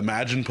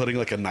imagine putting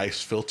like a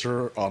nice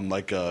filter on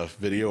like a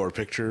video or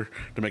picture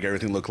to make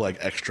everything look like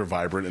extra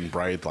vibrant and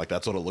bright. Like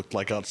that's what it looked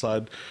like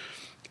outside.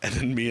 And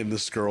then me and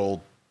this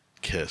girl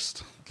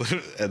kissed.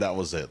 And that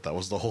was it. That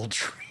was the whole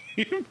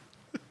dream.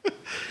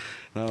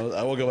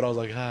 I woke up and I was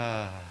like,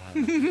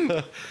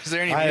 Is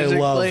there any music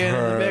playing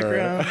in the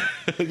background?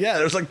 Yeah,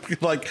 there's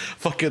like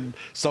fucking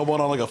someone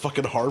on like a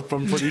fucking harp,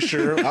 I'm pretty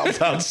sure,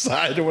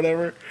 outside or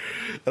whatever.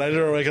 And I just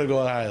remember waking up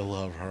going, I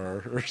love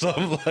her, or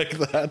something like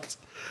that.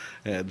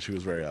 And she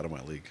was very out of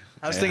my league.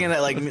 I was thinking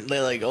that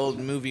like old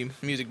movie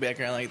music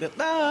background, like that.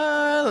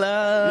 La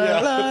la Yeah.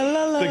 la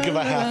la la. Think of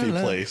a happy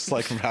place,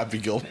 like from Happy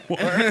Gilmore.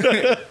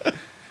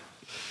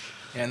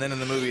 And then in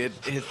the movie, it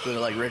hits the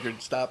like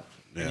record stop,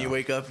 and Yeah. you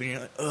wake up and you're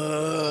like,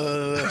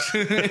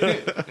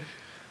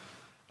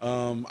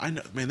 I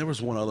know, man. There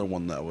was one other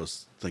one that I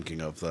was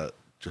thinking of that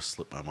just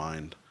slipped my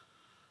mind.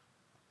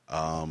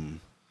 Oh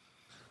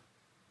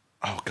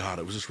God,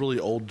 it was this really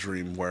old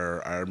dream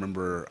where I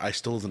remember I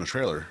still lived in a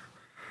trailer,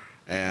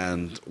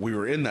 and we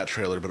were in that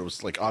trailer, but it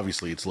was like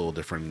obviously it's a little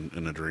different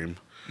in a dream.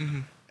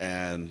 Mm-hmm.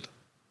 And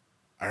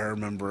I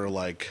remember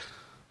like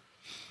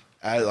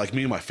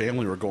me and my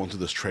family were going through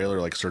this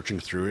trailer, like searching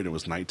through it. It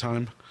was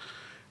nighttime,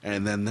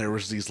 and then there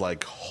was these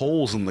like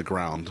holes in the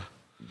ground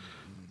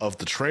of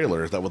the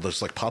trailer that would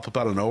just like pop up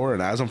out of nowhere.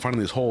 And as I'm finding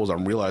these holes,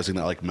 I'm realizing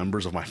that like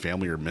members of my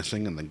family are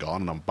missing and then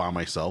gone, and I'm by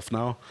myself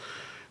now.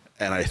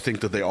 And I think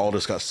that they all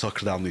just got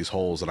sucked down these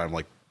holes, and I'm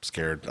like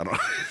scared. I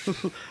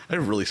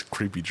have really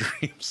creepy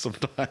dreams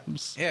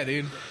sometimes. yeah,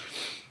 dude.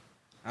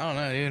 I don't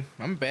know, dude.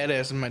 I'm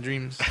badass in my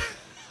dreams.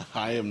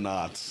 I am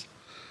not.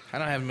 I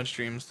don't have much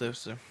dreams though,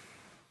 so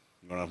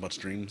You don't have much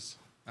dreams?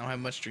 I don't have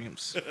much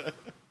dreams.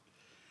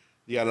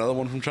 You got another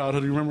one from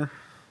childhood you remember?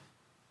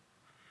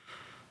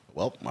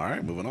 Well, all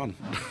right, moving on.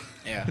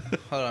 Yeah.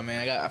 Hold on,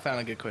 man. I found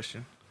a good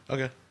question.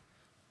 Okay.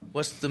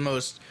 What's the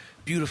most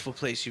beautiful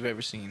place you've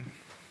ever seen?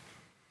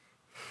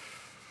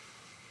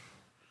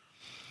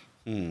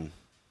 All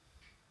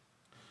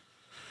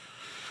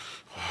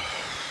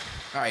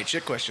right,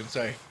 shit question.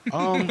 Sorry.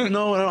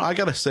 No, I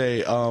gotta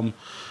say,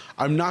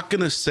 I'm not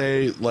gonna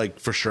say like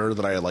for sure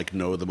that I like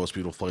know the most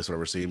beautiful place I've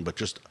ever seen, but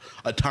just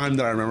a time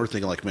that I remember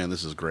thinking like, man,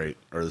 this is great,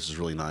 or this is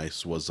really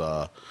nice, was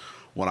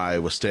when I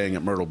was staying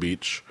at Myrtle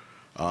Beach.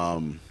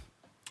 I'm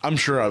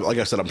sure, like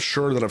I said, I'm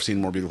sure that I've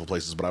seen more beautiful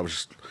places, but I was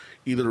just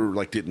either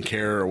like didn't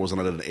care or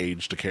wasn't at an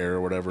age to care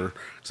or whatever.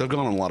 Because I've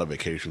gone on a lot of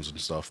vacations and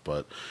stuff,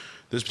 but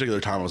this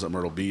particular time I was at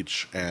Myrtle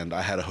Beach, and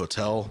I had a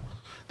hotel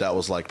that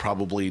was like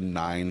probably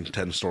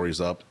 9-10 stories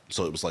up,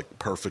 so it was like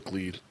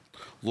perfectly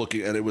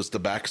looking, and it was the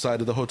backside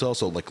of the hotel,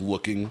 so like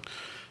looking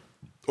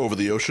over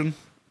the ocean.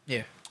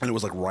 Yeah. And it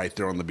was like right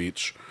there on the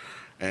beach.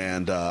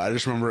 And I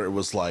just remember it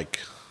was like,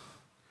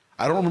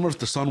 I don't remember if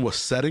the sun was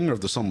setting or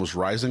if the sun was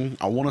rising.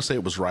 I want to say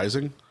it was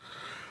rising,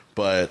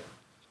 but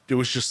it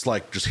was just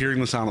like just hearing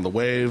the sound of the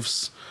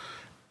waves.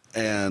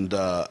 And,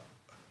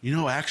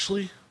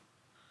 actually,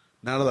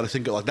 now that I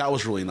think like that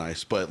was really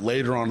nice. But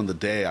later on in the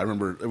day, I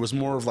remember it was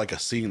more of like a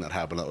scene that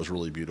happened that was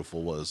really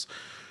beautiful.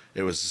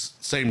 It was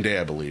same day,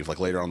 I believe, like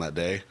later on that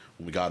day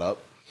when we got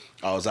up.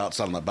 I was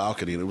outside on the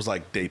balcony, and it was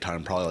like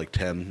daytime, probably like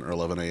 10 or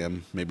 11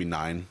 a.m., maybe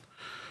 9.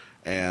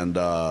 And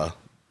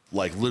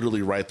like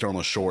literally right there on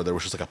the shore, there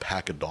was just like a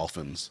pack of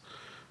dolphins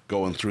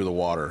going through the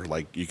water.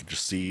 Like you could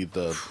just see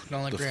the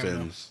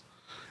fins.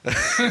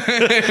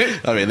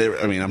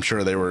 I mean, I'm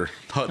sure they were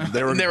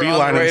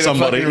beelining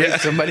somebody. Yeah.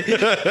 somebody.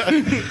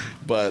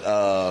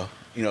 But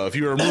if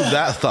you remove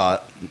that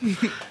thought,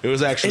 it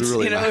was actually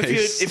really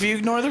nice. If you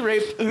ignore the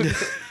rape,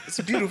 it's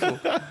beautiful.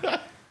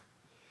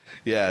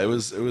 Yeah, it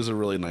was a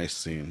really nice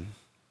scene.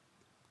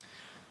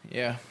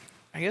 Yeah,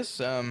 I guess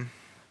I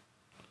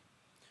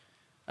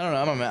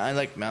don't know. I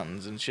like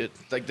mountains and shit.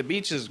 Like the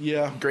beach is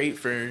great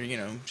for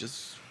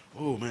just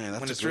oh man,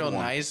 that's when it's real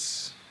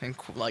nice and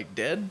like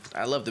dead.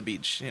 I love the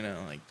beach.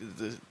 Like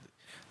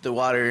the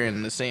water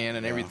and the sand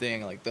and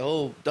everything. Like the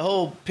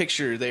whole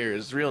picture there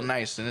is real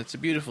nice and it's a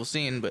beautiful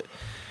scene. But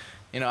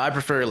I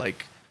prefer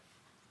like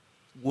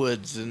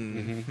woods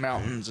and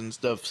mountains and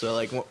stuff. So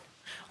like.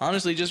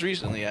 Honestly, just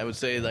recently, I would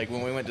say, like,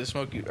 when we went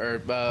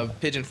to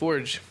Pigeon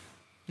Forge,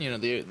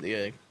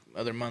 the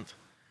other month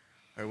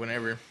or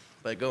whenever,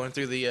 but going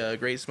through the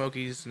Great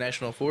Smokies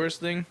National Forest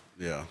thing.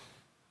 Yeah.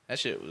 That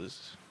shit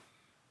was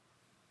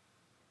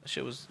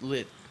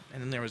lit.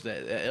 And then there was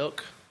that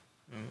elk.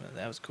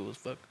 That was cool as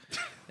fuck.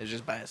 It was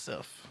just by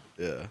itself.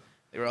 Yeah.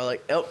 They were all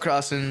like, elk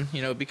crossing,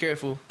 be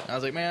careful. I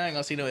was like, man, I ain't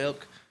gonna see no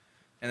elk.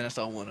 And then I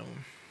saw one of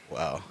them.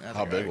 Wow.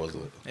 How big was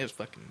it?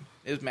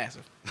 It was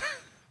massive.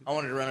 I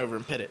wanted to run over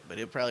and pet it, but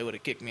it probably would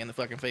have kicked me in the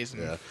fucking face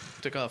and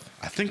took off.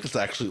 I think that's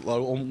actually...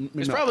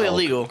 it's probably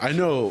illegal. I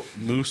know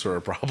moose are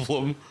a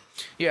problem.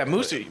 Yeah,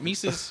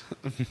 mooses.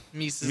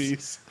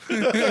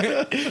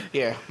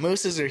 Yeah,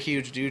 mooses are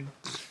huge, dude.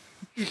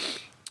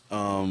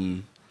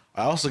 I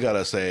also got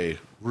to say,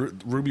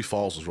 Ruby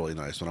Falls was really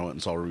nice when I went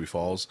and saw Ruby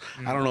Falls.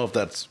 I don't know if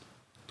that's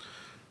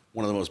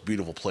one of the most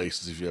beautiful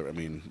places if you ever...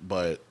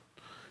 but...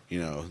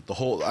 the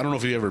whole, I don't know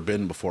if you've ever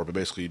been before, but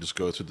basically you just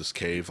go through this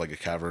cave, like a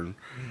cavern,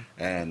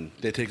 and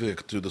they take you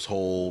through this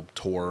whole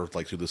tour,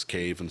 like through this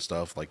cave and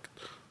stuff, like,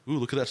 ooh,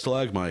 look at that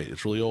stalagmite,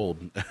 it's really old,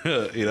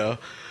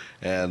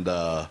 and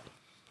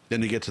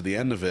then you get to the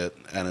end of it,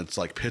 and it's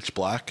like pitch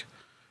black,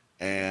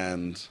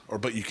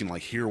 but you can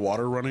like hear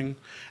water running,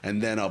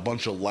 and then a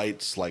bunch of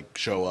lights like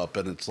show up,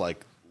 and it's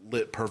like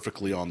lit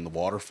perfectly on the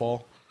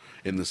waterfall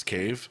in this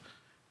cave,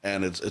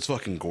 and it's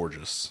fucking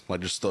gorgeous,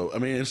 like it's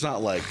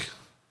not like...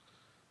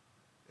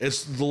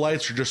 the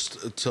lights are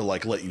just to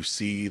like let you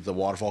see the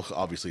waterfall.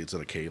 Obviously, it's in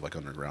a cave, like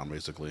underground,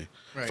 basically.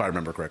 Right. If I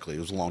remember correctly, it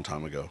was a long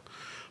time ago.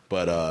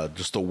 But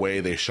just the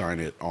way they shine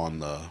it on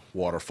the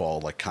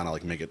waterfall, like kind of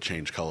like make it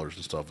change colors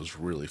and stuff, is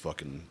really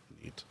fucking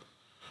neat.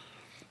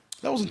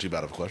 That wasn't too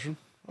bad of a question.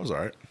 That was all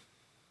right.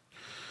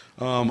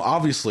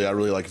 Obviously, I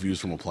really like views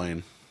from a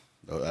plane.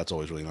 That's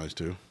always really nice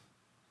too.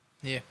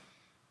 Yeah.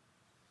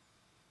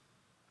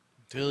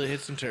 Until it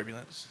hits some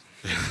turbulence.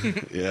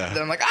 Yeah.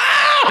 Then I'm like,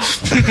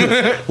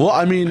 ah! Well,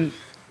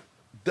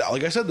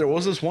 like I said, there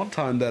was this one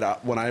time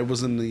that when I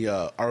was in the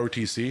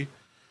ROTC,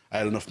 I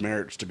had enough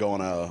merits to go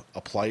on a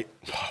flight.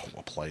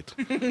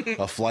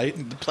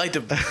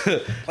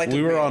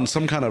 We were on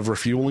some kind of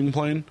refueling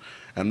plane,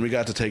 and we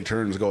got to take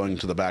turns going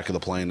to the back of the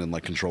plane and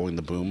like controlling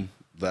the boom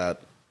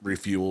that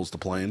refuels the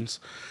planes.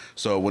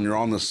 So when you're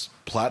on this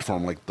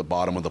platform, like the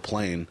bottom of the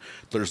plane,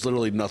 there's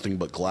literally nothing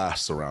but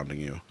glass surrounding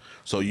you.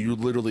 So you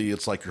literally,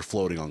 it's like you're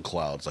floating on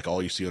clouds. Like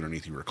all you see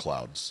underneath you are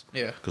clouds.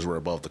 Yeah. Because we're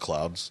above the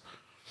clouds.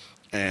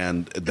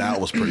 And that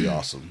was pretty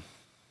awesome.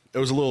 It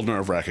was a little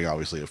nerve-wracking,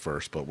 obviously, at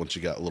first, but once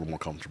you got a little more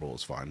comfortable, it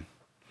was fine.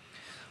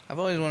 I've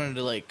always wanted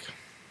to, like...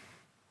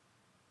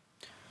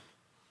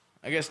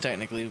 I guess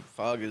technically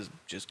fog is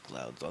just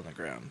clouds on the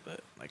ground,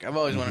 but like I've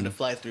always wanted to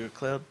fly through a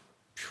cloud,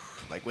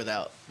 like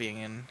without being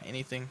in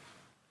anything.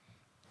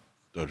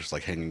 Or just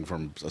like hanging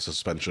from a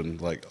suspension,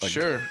 like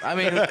sure. I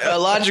mean, a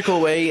logical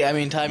way. I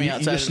mean, tie me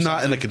outside. Just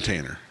not in a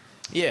container.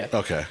 Yeah.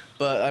 Okay.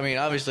 But I mean,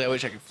 obviously, I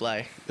wish I could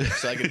fly,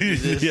 so I could do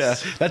this. Yeah,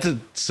 that's a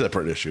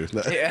separate issue.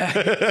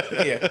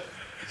 Yeah.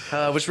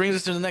 Yeah. Which brings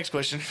us to the next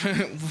question.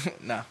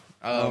 No.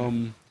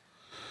 There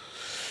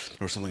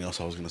was something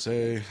else I was gonna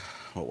say.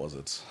 What was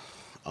it?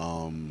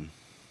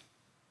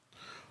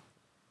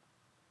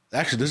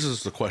 Actually, this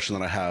is the question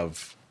that I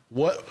have.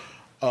 What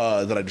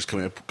that I just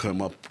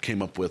came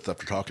up with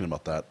after talking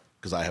about that,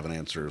 because I have an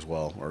answer as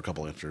well, or a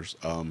couple answers.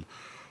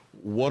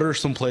 What are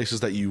some places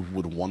that you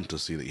would want to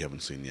see that you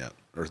haven't seen yet,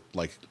 or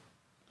like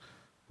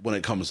when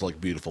it comes to like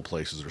beautiful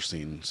places or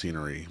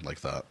scenery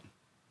like that?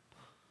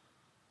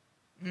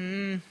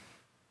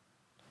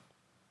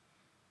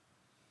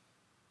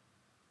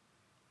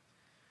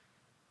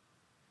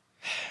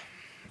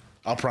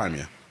 I'll prime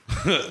you.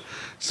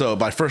 So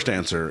my first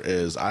answer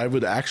is I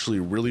would actually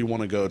really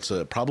want to go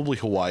to probably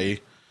Hawaii,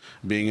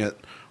 being it,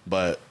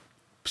 but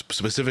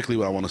specifically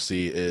what I want to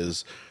see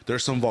is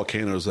there's some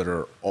volcanoes that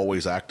are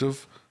always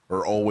active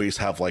or always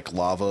have like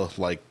lava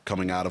like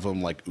coming out of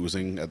them, like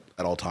oozing at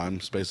all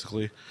times,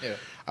 basically. Yeah.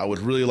 I would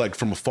really like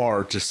from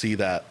afar to see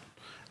that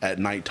at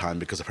nighttime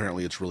because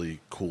apparently it's really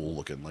cool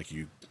looking. Like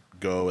you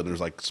go and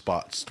there's like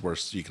spots where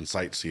you can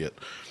sightsee it,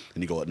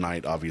 and you go at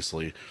night,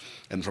 obviously,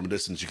 and from a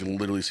distance you can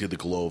literally see the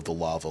glow of the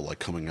lava like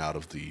coming out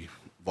of the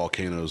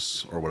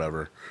volcanoes or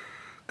whatever,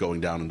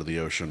 going down into the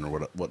ocean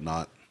or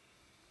whatnot.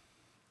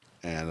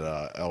 And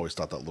I always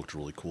thought that looked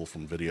really cool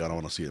from video. I don't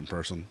want to see it in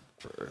person.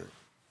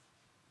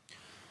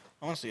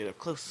 I want to see it up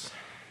close.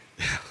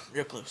 Yeah.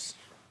 Real close.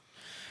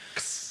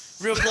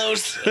 Real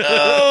close.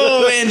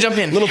 Oh, and jump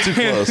in. A little too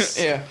close.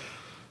 Yeah.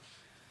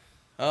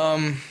 I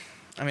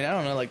mean, I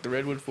don't know, like the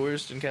Redwood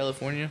Forest in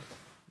California.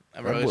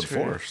 Redwood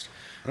Forest?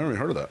 I never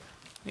even heard of that.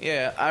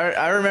 Yeah,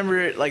 I remember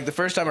it, like the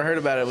first time I heard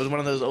about it was one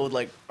of those old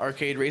like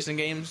arcade racing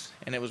games,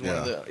 and it was one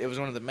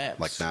of the maps.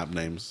 Like map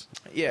names.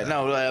 Yeah,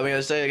 no, I mean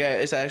it's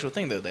an actual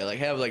thing though. They like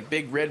have like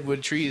big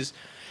redwood trees,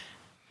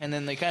 and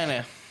then they kind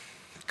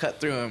of cut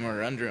through them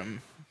or under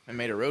them and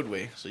made a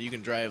roadway, so you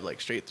can drive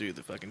like straight through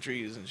the fucking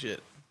trees and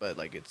shit. But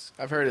like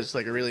I've heard it's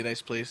like a really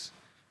nice place.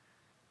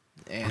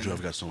 And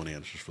I've got so many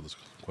answers for this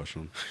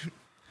question.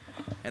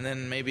 And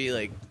then maybe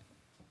like,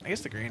 I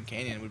guess the Grand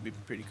Canyon would be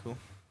pretty cool.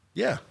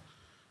 Yeah,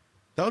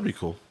 that would be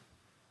cool.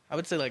 I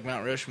would say like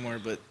Mount Rushmore,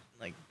 but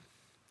like,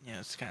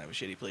 it's kind of a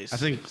shitty place. I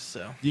think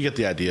so. You get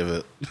the idea of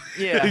it.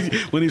 Yeah.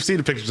 When you've seen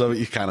the pictures of it,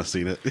 you've kind of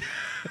seen it.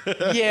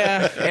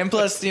 Yeah, and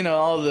plus,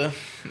 all the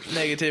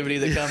negativity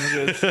that comes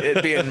with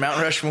it being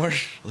Mount Rushmore.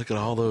 Look at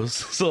all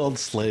those old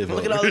slave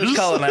owners. Look at all those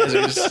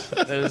colonizers.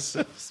 Those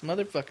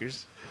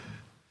motherfuckers.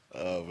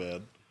 Oh,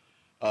 man.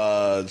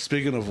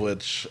 Speaking of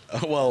which,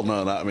 well,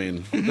 no, not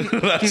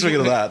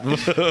speaking of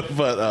that,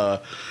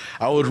 but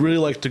I would really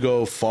like to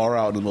go far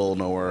out in the middle of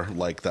nowhere,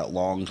 like that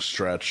long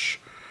stretch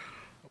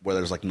where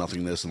there's like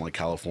nothingness in like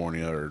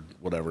California or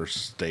whatever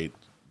state,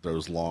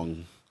 those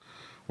long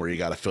where you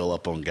got to fill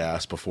up on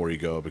gas before you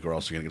go because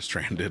else you're going to get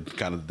stranded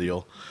kind of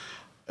deal.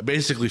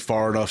 Basically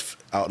far enough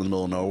out in the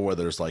middle of nowhere where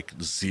there's like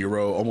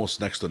zero,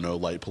 almost next to no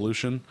light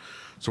pollution.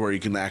 So where you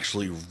can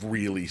actually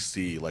really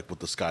see like what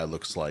the sky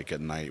looks like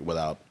at night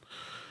without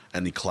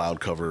any cloud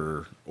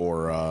cover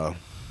or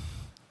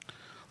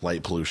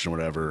light pollution or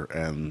whatever.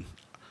 And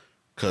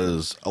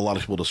because a lot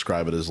of people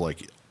describe it as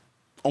like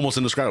almost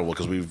indescribable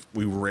because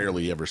we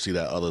rarely ever see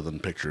that other than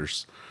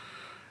pictures.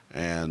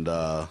 And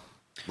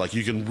like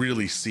you can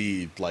really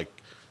see like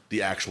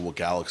the actual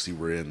galaxy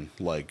we're in,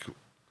 like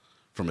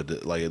from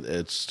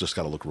it's just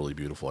got to look really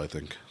beautiful, I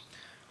think.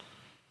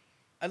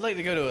 I'd like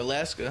to go to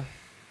Alaska.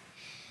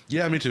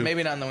 Yeah, me too.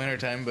 Maybe not in the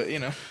wintertime, but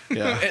yeah.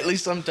 At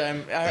least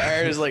sometime. I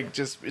heard it's like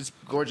it's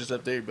gorgeous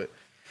up there, but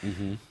I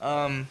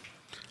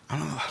don't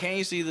know. Can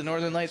you see the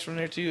Northern Lights from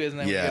there too? Isn't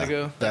that where you gotta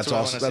go?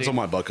 That's on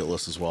my bucket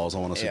list as well. As I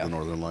want to see the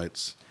Northern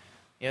Lights.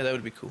 Yeah, that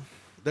would be cool.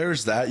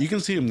 There's that. You can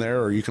see them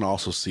there, or you can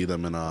also see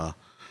them in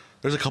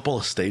there's a couple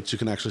of states you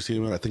can actually see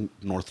them in. I think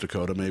North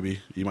Dakota,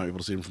 maybe. You might be able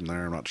to see them from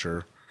there. I'm not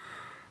sure.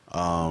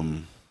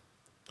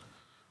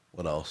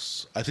 What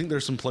else? I think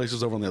there's some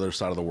places over on the other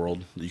side of the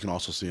world that you can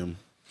also see them.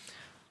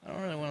 I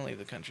don't really want to leave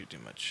the country too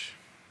much.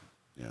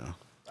 Yeah.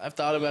 I've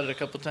thought about it a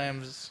couple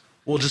times.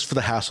 Well, just for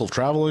the hassle of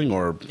traveling,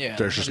 or yeah,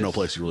 there's just no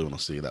place you really want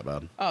to see that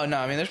bad? Oh, no.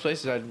 I mean, there's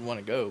places I'd want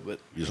to go, but...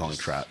 You just only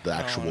the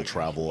actual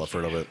travel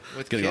effort of it.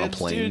 With getting kids, on a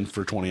plane dude,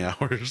 for 20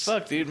 hours.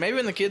 Fuck, dude. Maybe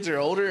when the kids are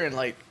older and,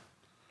 like,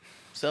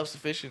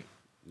 self-sufficient.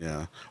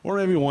 Yeah. Or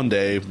maybe one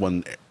day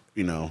when,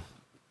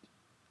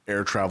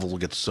 air travel will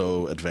get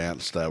so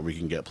advanced that we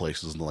can get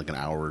places in like an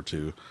hour or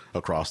two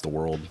across the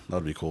world.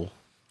 That'd be cool.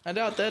 I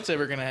doubt that's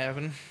ever going to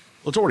happen.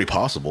 Well, it's already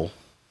possible.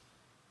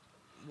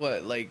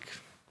 What, like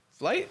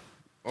flight?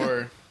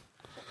 Or...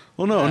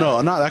 Well,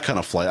 no, not that kind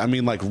of flight. I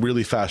mean, like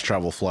really fast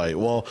travel flight.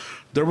 Well,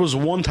 there was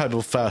one type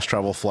of fast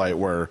travel flight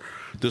where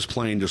this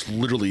plane just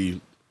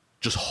literally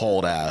just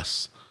hauled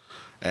ass,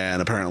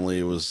 and apparently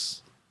it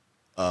was,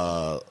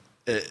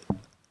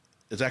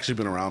 it's actually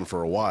been around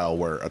for a while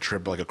where a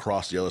trip like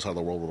across the other side of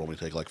the world would only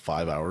take like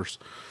 5 or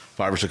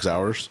 6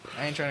 hours.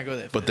 I ain't trying to go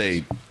that fast. But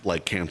they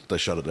they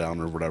shut it down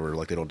or whatever.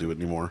 Like they don't do it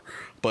anymore.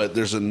 But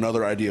there's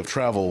another idea of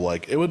travel.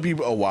 Like it would be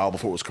a while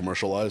before it was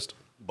commercialized,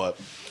 but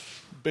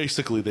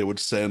basically they would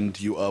send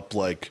you up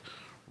like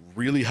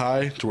really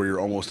high to where you're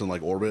almost in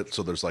like orbit,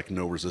 so there's like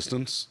no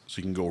resistance, so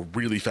you can go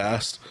really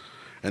fast,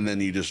 and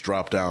then you just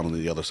drop down on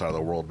the other side of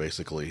the world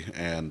basically,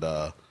 and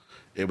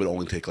it would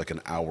only take like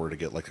an hour to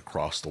get like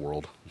across the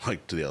world,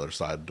 like to the other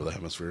side of the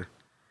hemisphere.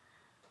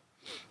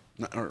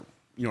 Or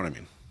you know what I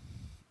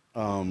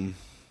mean.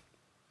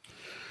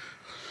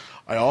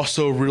 I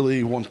also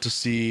really want to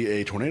see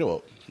a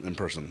tornado in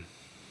person.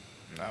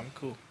 I'm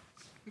cool.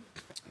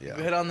 Yeah.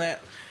 Go ahead on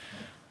that.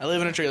 I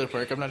live in a trailer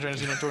park. I'm not trying to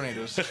see no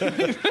tornadoes.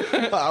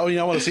 I mean,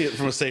 I want to see it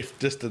from a safe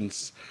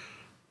distance,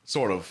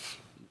 sort of.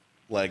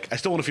 Like, I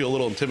still want to feel a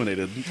little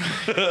intimidated,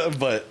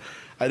 but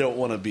I don't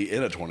want to be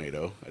in a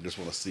tornado. I just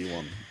want to see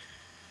one.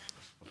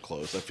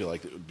 close. I feel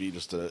like it would be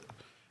just an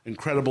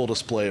incredible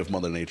display of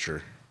Mother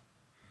Nature.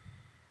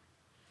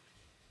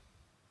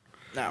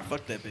 Nah,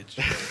 fuck that bitch.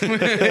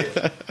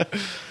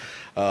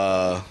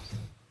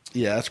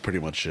 Yeah, that's pretty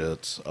much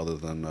it. Other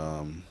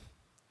than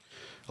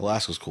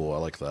Alaska's cool. I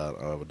like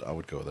that. I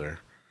would go there.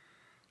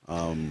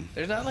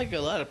 There's not like a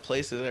lot of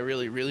places I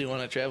really, really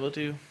want to travel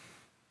to.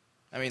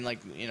 I mean, like,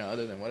 you know,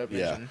 other than what I've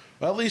mentioned.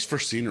 Well, at least for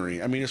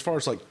scenery. I mean, as far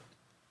as like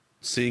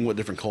seeing what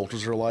different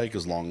cultures are like,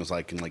 as long as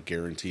I can like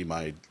guarantee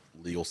my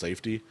legal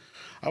safety,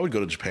 I would go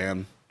to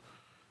Japan.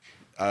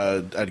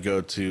 I'd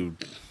go to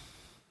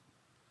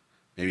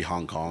maybe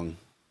Hong Kong.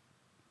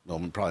 Well,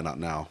 probably not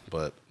now,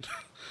 but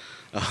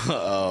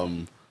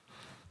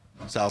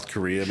South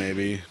Korea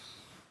maybe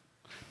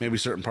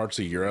certain parts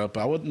of Europe.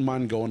 I wouldn't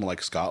mind going to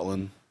like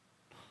Scotland.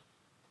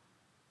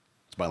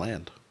 It's my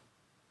land.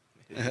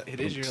 It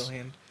is your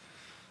land.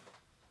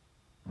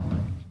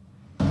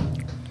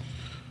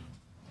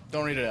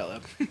 Don't read it out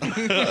loud.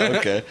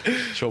 Okay.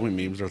 Show me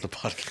memes or the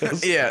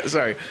podcast. Yeah,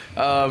 sorry.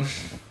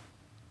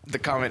 The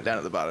comment down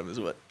at the bottom is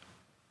what?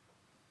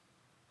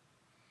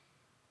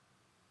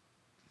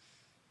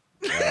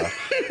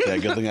 Yeah,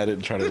 good thing I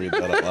didn't try to read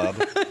that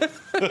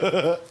out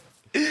loud.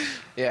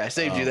 Yeah, I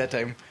saved you that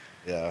time.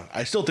 Yeah,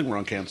 I still think we're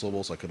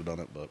uncancelable, so I could have done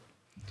it, but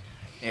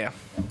Yeah.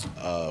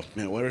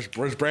 man, where's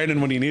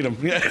Brandon when you need him?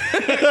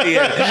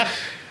 Yeah.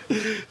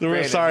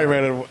 We're sorry,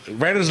 Brandon.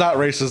 Brandon's not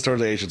racist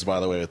towards Asians, by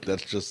the way.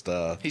 That's just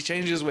He's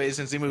changed his ways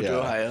since he moved to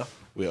Ohio.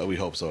 we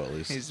hope so, at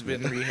least. He's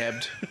been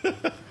rehabbed.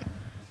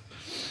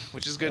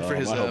 Which is good for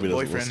his I hope he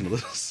doesn't boyfriend.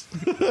 listen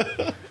to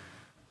this.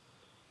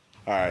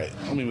 All right,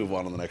 let me move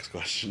on to the next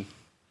question.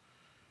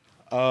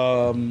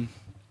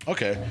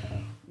 Okay.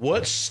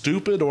 What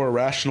stupid or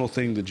irrational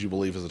thing did you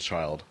believe as a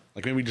child?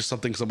 Like maybe just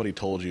something somebody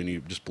told you and you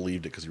just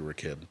believed it because you were a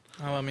kid.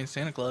 Oh, I mean,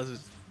 Santa Claus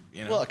is,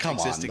 you know, Well, come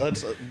existing. on.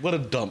 That's what a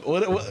dumb.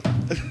 What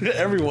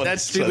everyone.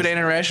 That's stupid and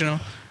irrational.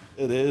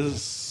 It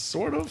is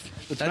sort of.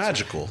 It's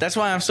magical. That's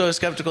why I'm so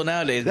skeptical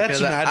nowadays. That's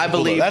because magical. I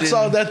believed that's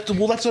in,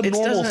 that's a it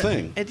normal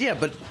doesn't- thing. Yeah,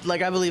 but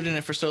like I believed in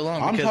it for so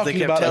long I'm because they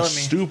talking kept about a telling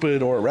me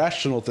stupid or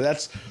irrational thing.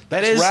 That's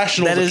that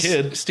rational that as a is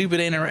kid. stupid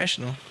and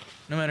irrational,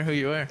 no matter who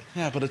you are.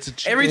 Yeah, but it's a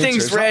cheap Everything's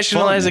answer. It's not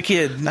rational fun. as a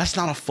kid. That's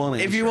not a fun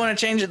answer. If you want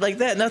to change it like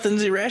that,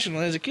 nothing's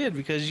irrational as a kid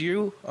because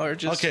you are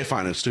just Okay,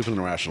 fine. It's stupid and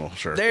irrational.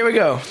 Sure. There we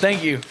go.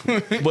 Thank you.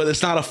 But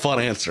it's not a fun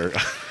answer.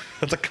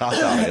 That's a cop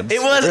out answer.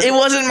 It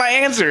wasn't my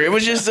answer. It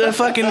was just a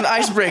fucking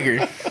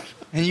icebreaker.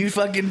 And you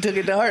fucking took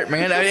it to heart,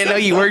 man. I didn't know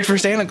you worked for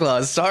Santa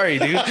Claus. Sorry,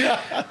 dude.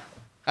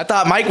 I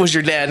thought Mike was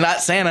your dad, not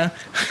Santa.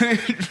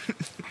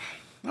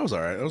 That was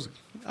all right.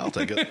 I'll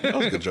take it. That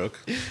was a good joke.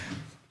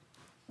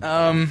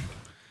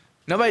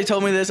 Nobody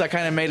told me this. I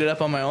kind of made it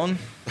up on my own.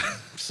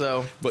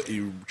 So But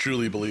you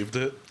truly believed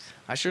it?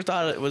 I sure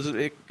thought it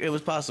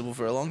was possible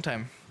for a long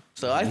time.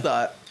 So I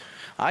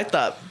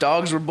thought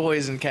dogs were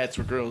boys and cats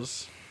were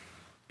girls.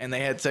 And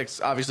they had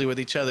sex, obviously, with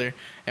each other.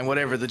 And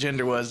whatever the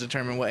gender was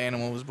determined what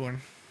animal was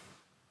born.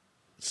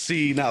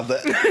 See, now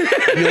that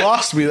you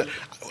lost me.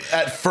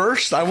 At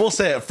first, I will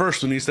say at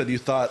first when you said you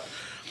thought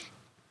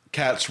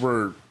cats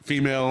were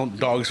female,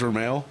 dogs were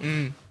male,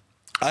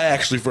 I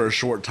actually for a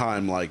short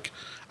time, like,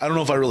 I don't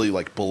know if I really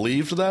like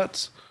believed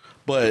that,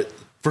 but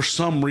for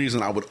some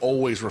reason I would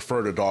always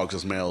refer to dogs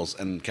as males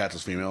and cats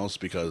as females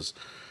because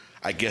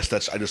I guess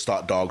I just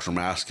thought dogs were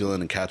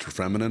masculine and cats were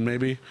feminine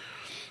maybe.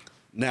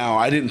 Now,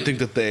 I didn't think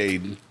that they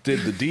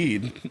did the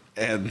deed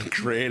and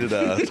created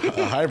a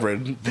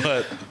hybrid,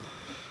 but...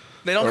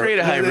 They don't create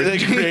a hybrid. They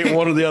create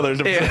one or the other.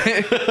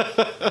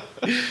 Yeah.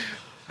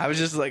 I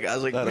was like, That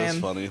man. is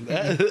funny.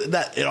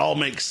 That it all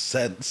makes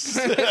sense.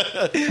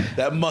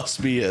 That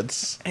must be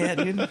it. Yeah,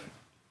 dude.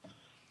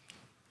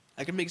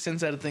 I can make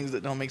sense out of things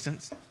that don't make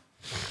sense.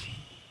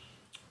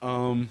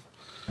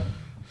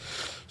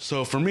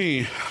 So for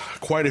me,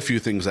 quite a few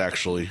things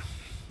actually,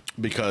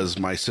 because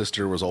my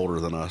sister was older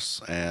than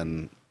us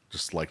and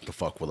just liked to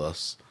fuck with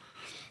us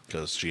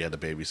because she had to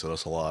babysit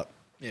us a lot.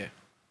 Yeah.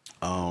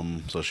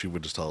 So she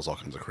would just tell us all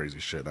kinds of crazy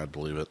shit, and I'd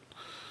believe it.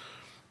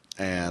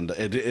 And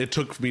it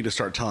took me to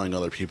start telling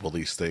other people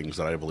these things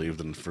that I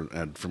believed in,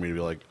 and for me to be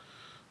like,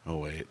 oh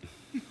wait,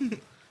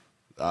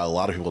 a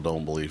lot of people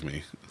don't believe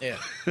me, Yeah.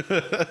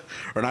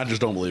 or not just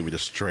don't believe me,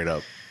 just straight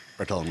up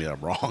are telling me I'm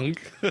wrong.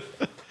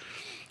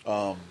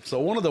 So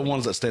one of the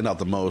ones that stand out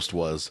the most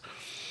was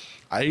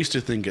I used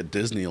to think at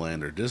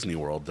Disneyland or Disney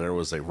World there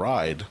was a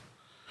ride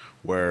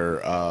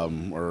where,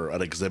 or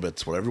an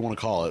exhibit, whatever you want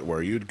to call it,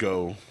 where you'd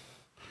go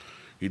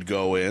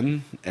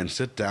in and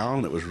sit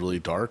down. It was really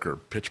dark or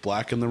pitch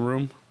black in the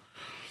room.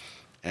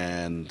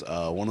 And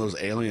one of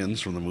those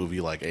aliens from the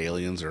movie like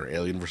Aliens or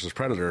Alien versus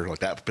Predator, like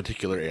that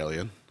particular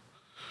alien,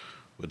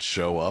 would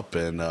show up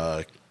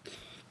and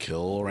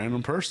kill a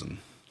random person.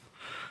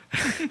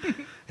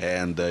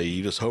 And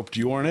you just hoped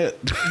you weren't it.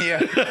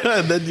 Yeah.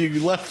 And then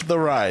you left the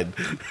ride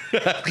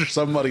after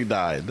somebody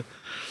died.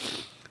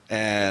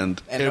 And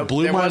it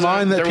blew my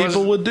mind that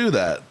people would do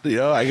that. You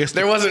know, I guess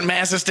There wasn't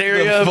mass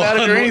hysteria about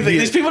it or anything.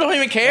 These people don't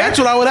even care. That's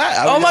what I would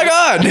ask. Oh my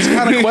God. These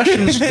kind of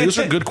questions, these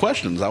are good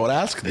questions. I would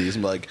ask these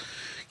and be like,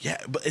 Yeah,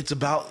 but it's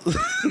about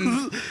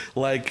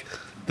like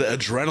the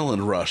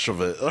adrenaline rush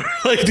of it, or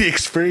like the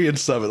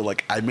experience of it.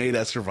 Like I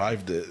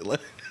survived it. Like,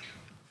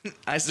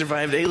 I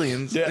survived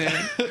aliens.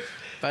 Yeah.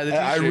 By the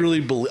I t-shirt. really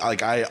believe.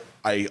 Like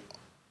I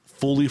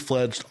fully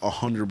fledged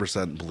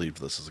 100%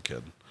 believed this as a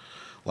kid.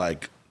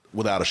 Like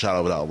without a shadow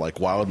of a doubt. Like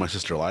why would my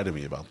sister lie to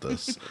me about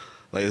this?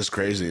 Like it's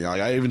crazy. Like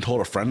I even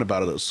told a friend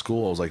about it at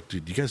school. I was like,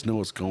 "Dude, you guys know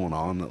what's going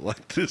on at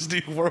like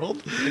Disney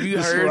World? Have you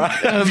This heard ride-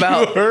 have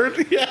about? you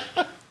heard? Yeah.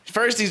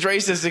 First he's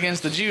racist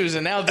against the Jews,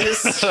 and now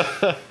this.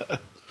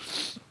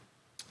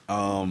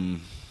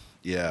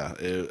 Yeah.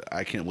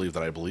 I can't believe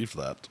that I believed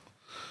that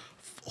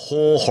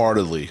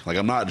wholeheartedly. Like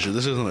I'm not.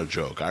 This isn't a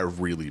joke. I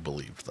really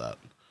believed that.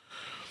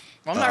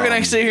 I'm not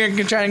gonna sit here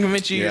and try and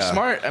convince you you're yeah.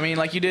 smart. I mean,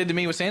 like you did to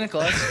me with Santa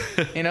Claus.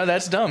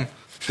 That's dumb.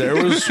 There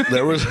was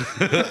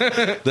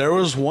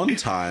one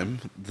time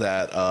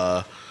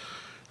that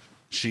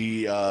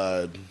she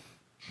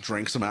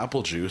drank some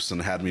apple juice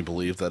and had me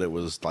believe that it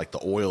was like the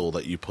oil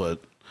that you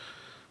put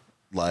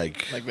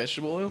like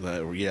vegetable oil.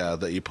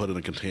 that you put in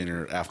a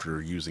container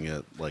after using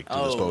it, like to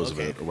Oh, dispose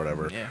okay. of it or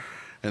whatever. Yeah.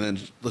 And then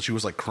she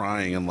was like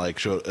crying and like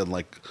showed and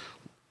like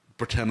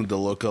pretended to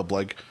look up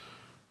like,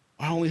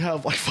 I only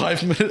have like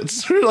 5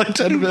 minutes or like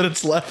 10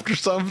 minutes left or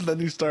something. Then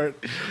you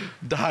start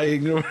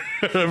dying or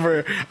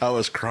whatever. I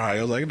was crying.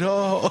 I was like,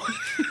 no.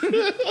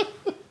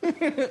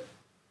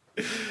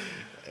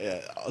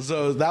 Yeah.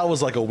 So that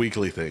was like a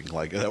weekly thing.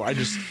 Like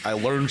I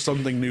learned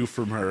something new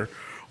from her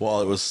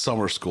while it was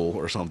summer school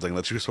or something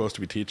that she was supposed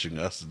to be teaching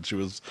us. And she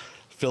was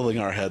filling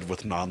our head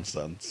with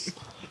nonsense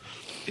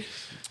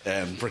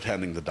and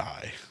pretending to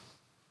die.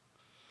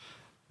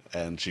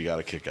 And she got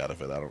a kick out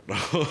of it. I don't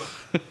know.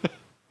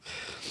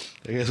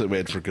 I guess it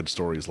made for good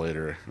stories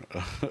later,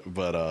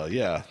 but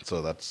yeah.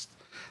 So that's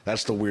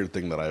the weird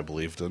thing that I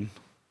believed in.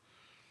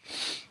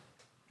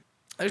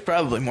 There's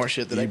probably more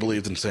shit that You I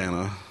believed in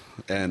Santa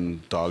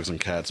and dogs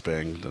and cats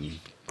banged and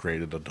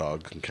created a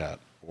dog and cat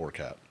or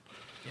cat.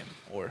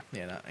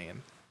 not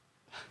and.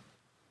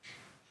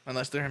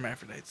 Unless they're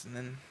hermaphrodites, and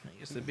then I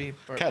guess it'd be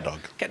Cat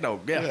dog. Cat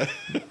dog, yeah.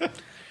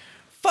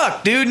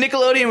 Fuck, dude!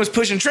 Nickelodeon was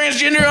pushing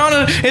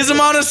transgenderism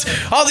on us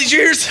all these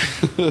years.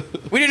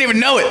 We didn't even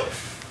know it.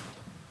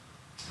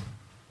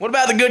 What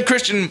about the good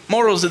Christian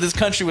morals that this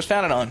country was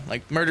founded on,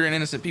 like murdering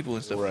innocent people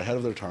and stuff? We're ahead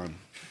of their time.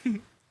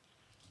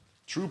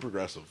 True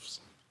progressives.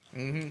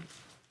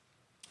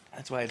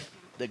 That's why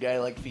the guy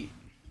liked feet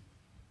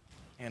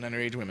and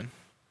underage women.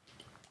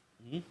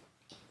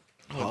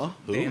 Huh?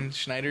 Who? Dan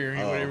Schneider or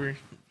whatever,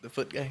 the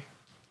foot guy.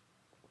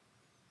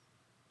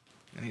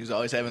 And he was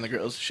always having the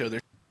girls show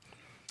their.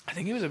 I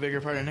think he was a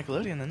bigger part of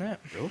Nickelodeon than that.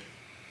 Really?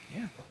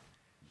 Yeah.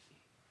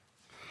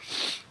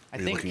 Are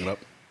you looking it up?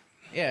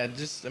 Yeah,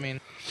 just I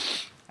mean.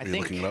 Are you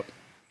looking it up?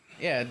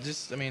 Yeah,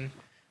 just I mean.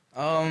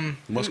 You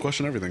must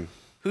question everything.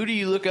 Who do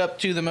you look up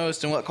to the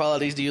most, and what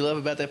qualities do you love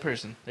about that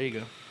person? There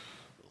you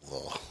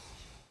go.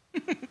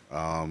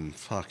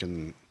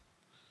 Fucking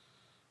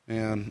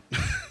man.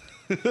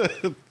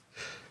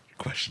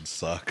 Questions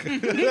suck.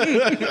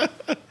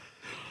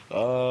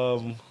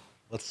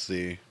 Let's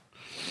see.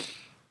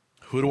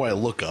 Who do I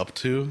look up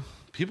to?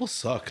 People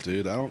suck,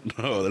 dude. I don't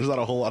know. There's not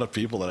a whole lot of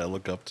people that I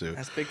look up to.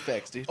 That's big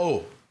facts, dude.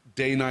 Oh,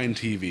 Day 9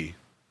 TV.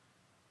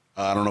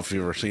 I don't know if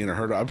you've ever seen or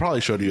heard. I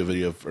probably showed you a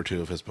video or two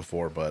of his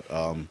before, but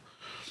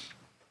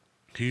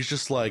he's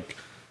just like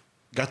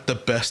got the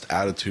best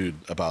attitude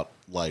about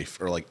life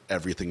or like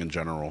everything in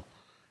general,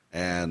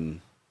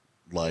 and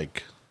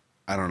like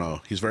I don't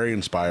know. He's very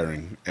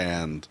inspiring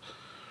and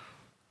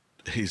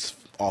he's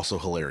also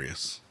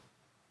hilarious,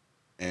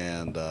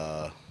 and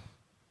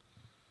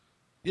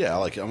yeah,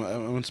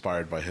 I'm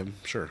inspired by him.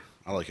 Sure,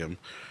 I like him.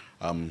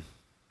 I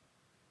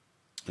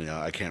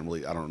can't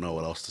really. I don't know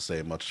what else to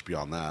say much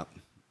beyond that.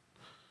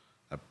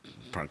 That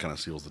probably kind of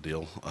seals the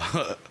deal.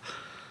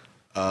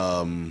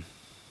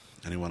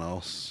 Anyone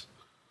else?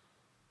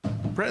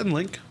 Brett and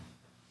Link.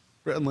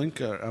 Brett and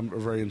Link are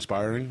very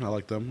inspiring. I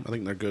like them. I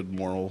think they're good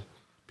moral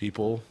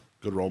people,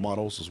 good role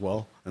models as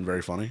well, and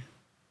very funny.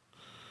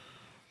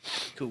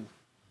 Cool.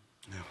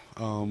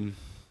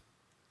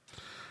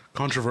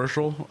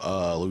 Controversial,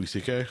 Louis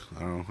C.K. I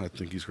don't know. I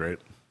think he's great.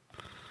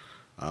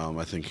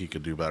 I think he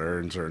could do better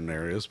in certain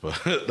areas, but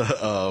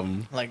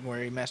Like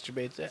where he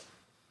masturbates at,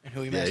 and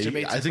who he yeah,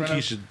 masturbates. I in think front he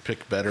of. should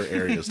pick better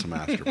areas to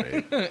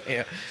masturbate.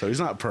 Yeah. So he's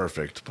not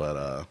perfect,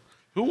 but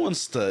who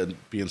wants to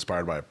be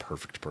inspired by a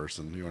perfect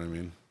person? You know what I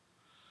mean?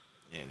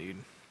 Yeah, dude.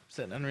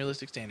 Setting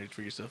unrealistic standards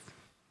for yourself.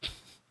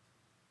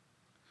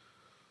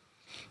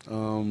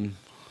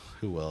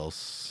 Who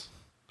else?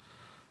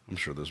 I'm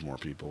sure there's more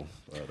people,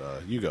 but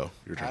you go.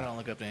 Your turn. I don't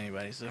look up to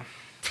anybody, so.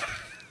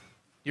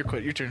 Your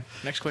turn.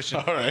 Next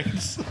question. All right.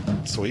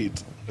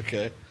 Sweet.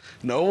 Okay.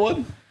 No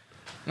one?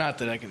 Not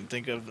that I can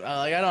think of.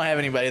 I don't have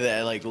anybody that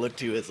I like look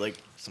to as like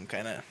some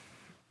kind of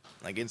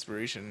like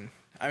inspiration.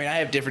 I mean, I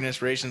have different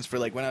inspirations for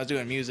like when I was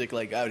doing music.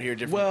 Like I would hear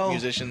different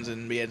musicians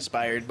and be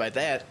inspired by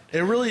that. It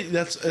really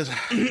that's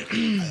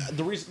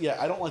the reason. Yeah,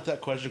 I don't like that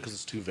question because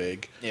it's too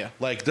vague. Yeah.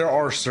 Like there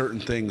are certain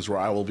things where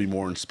I will be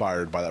more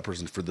inspired by that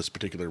person for this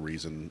particular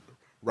reason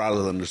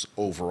rather than just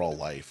overall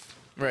life.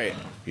 Right.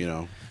 You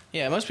know.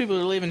 Yeah, most people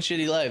are living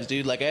shitty lives,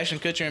 dude. Like Ashton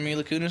Kutcher and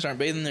Mila Kunis aren't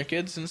bathing their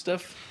kids and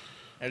stuff.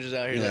 They're just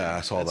out here. Yeah,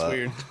 I saw that.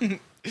 That's weird.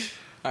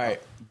 All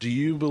right. Do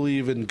you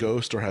believe in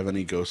ghosts or have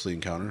any ghostly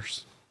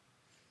encounters?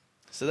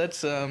 So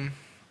that's I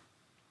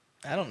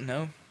don't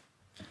know.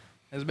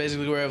 That's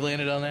basically where I've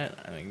landed on that.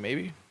 I think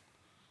maybe.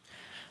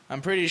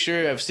 I'm pretty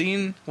sure I've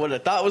seen what I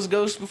thought was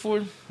ghosts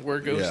before.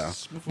 Were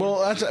ghosts before. Well,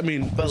 that's, I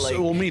mean, But, like,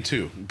 well, me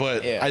too.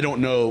 But yeah. I don't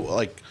know,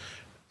 like,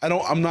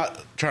 I'm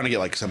not trying to get,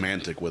 like,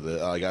 semantic with it.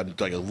 Like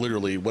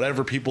literally,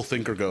 whatever people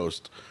think are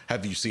ghosts,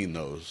 have you seen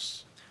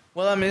those?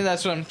 Well, I mean,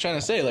 that's what I'm trying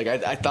to say. Like,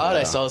 I thought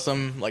I saw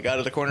some, like, out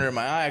of the corner of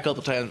my eye a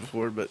couple times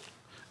before, but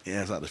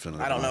Yeah, it's not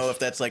definitive. I don't know if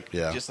that's, like,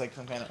 Yeah. just, like,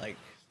 some kind of, like,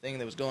 thing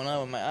that was going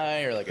on with my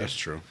eye or, like, That's a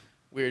true.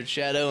 weird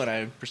shadow and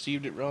I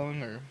perceived it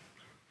wrong or...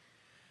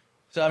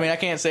 So, I mean, I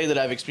can't say that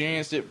I've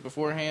experienced it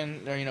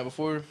beforehand, or,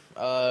 before.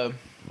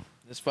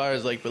 As far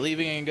as, like,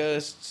 believing in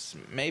ghosts,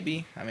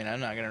 maybe. I mean, I'm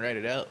not going to write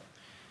it out.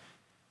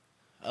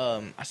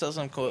 I saw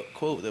some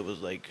quote that was,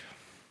 like,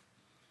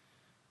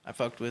 I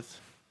fucked with.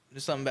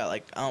 Just something about,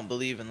 like, I don't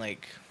believe in,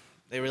 like,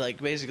 they were,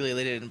 like, basically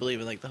they didn't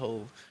believe in, like, the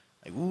whole,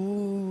 like,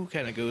 ooh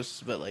kind of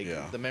ghosts, but, like,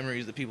 the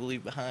memories that people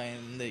leave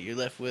behind that you're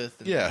left with.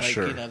 And, Yeah, like,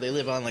 sure. They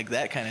live on, like,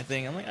 that kind of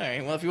thing. I'm like, all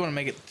right, well, if you want to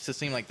make it to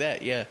seem like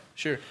that, yeah,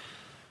 sure.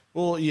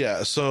 Well,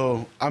 yeah,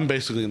 so I'm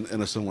basically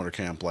in a similar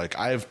camp. Like,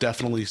 I've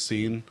definitely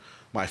seen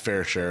my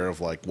fair share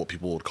of, like, what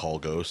people would call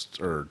ghosts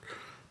or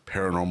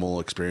paranormal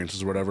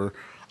experiences or whatever.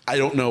 I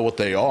don't know what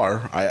they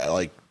are.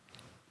 How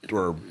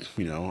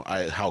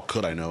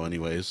could I know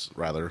anyways,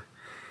 rather.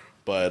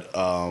 But,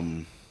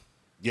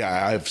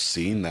 yeah, I've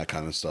seen that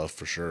kind of stuff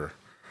for sure.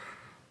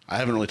 I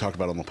haven't really talked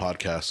about it on the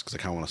podcast because I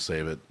kind of want to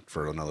save it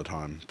for another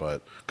time,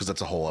 but because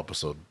that's a whole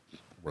episode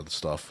worth of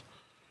stuff.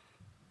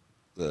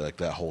 Like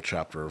that whole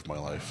chapter of my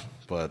life.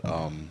 But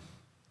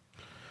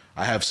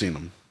I have seen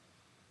them.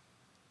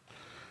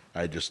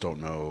 I just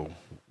don't know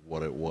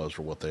what it was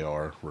or what they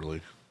are,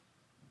 really.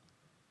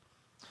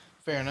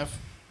 Fair enough.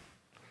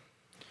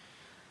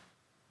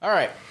 All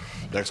right.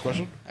 Next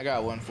question? I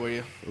got one for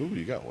you. Ooh,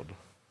 you got one.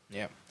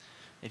 Yeah.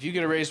 If you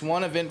could erase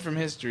one event from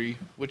history,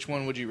 which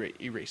one would you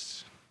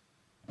erase?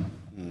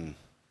 I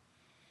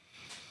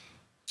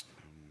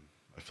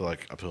feel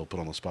like I feel put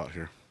on the spot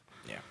here.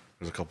 Yeah.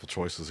 There's a couple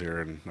choices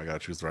here, and I gotta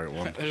choose the right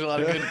one. There's a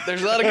lot of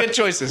good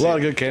choices. A lot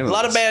of good candidates. A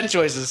lot of bad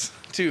choices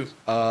too.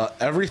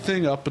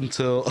 Everything up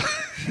until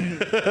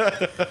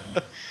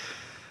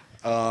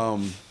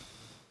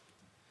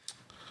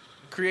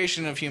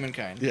Creation of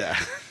humankind. yeah.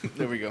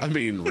 There we go. I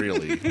mean,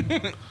 really.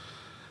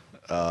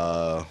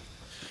 God,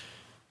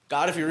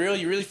 if you're real,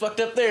 you really fucked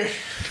up there.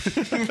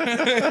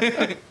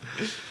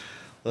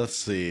 Let's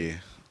see.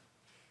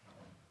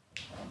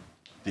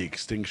 The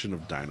extinction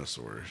of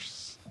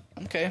dinosaurs.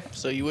 Okay,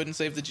 so you wouldn't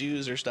save the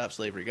Jews or stop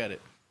slavery. Got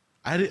it.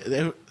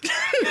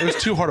 It was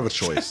too hard of a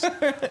choice.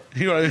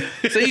 You know what I mean?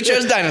 So you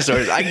chose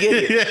dinosaurs. I get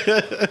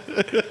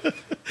it.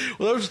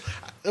 Well,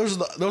 those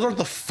aren't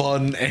the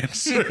fun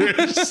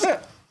answers.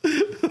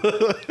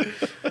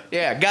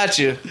 Yeah, got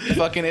you.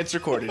 Fucking, it's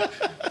recorded.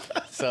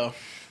 So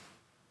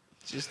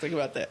just think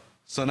about that.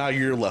 So now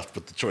you're left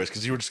with the choice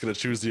because you were just going to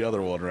choose the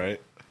other one,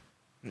 right?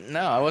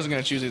 No, I wasn't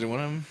gonna choose either one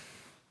of them.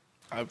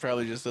 I'd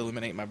probably just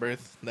eliminate my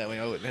birth. That way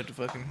I wouldn't have to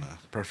fucking...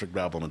 Perfect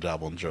babble and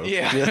dabble joke.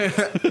 Yeah.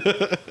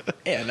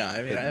 Yeah, no,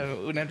 I mean, I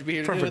wouldn't have to be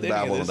here to Perfect do with any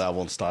babble of and this.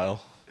 dabble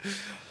style.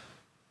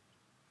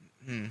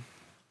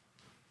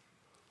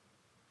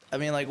 I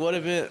mean, like, what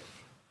if it...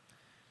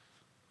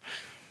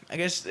 I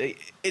guess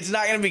it's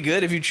not going to be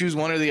good if you choose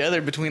one or the other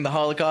between the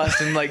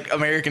Holocaust and, like,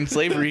 American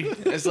slavery.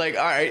 It's like,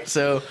 all right,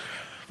 so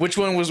which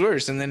one was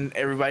worse? And then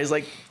everybody's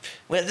like,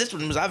 well, this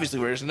one was obviously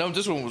worse. No,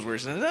 this one was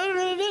worse. And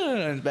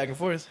it's back and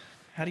forth.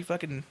 How do you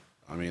fucking...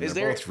 I mean,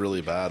 they're both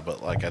really bad,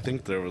 but, like, I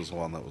think there was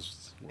one that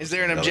was... Is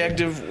there an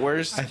objective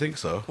worse? I think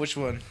so. Which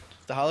one?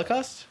 The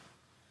Holocaust?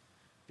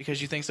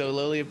 Because you think so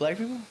lowly of black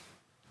people?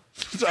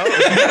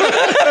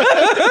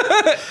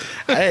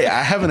 Hey,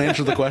 I haven't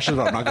answered the question.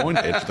 I'm not going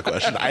to answer the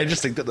question. I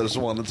just think that there's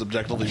one that's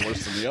objectively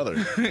worse than the other.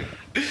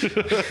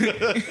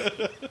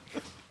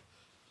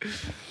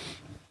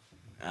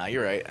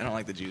 You're right. I don't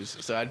like the Jews,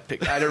 so I'd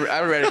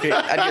eradicate.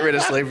 I'd get rid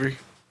of slavery.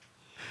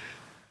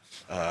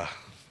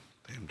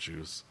 Damn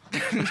Jews.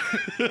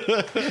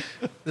 This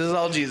is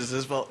all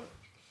Jesus' fault.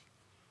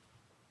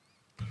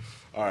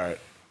 All right.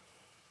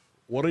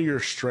 What are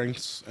your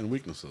strengths and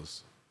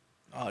weaknesses?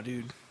 Oh,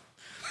 dude.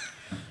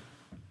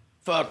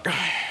 Fuck.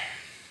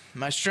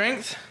 My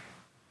strength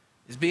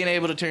is being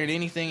able to turn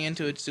anything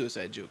into a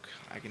suicide joke.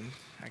 I can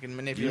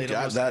manipulate. You got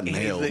almost that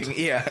anything. nailed.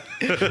 Yeah,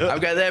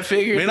 I've got that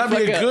figured. May not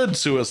be a out. good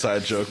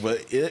suicide joke,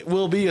 but it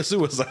will be a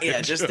suicide joke.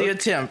 Yeah, just the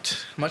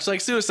attempt. Much like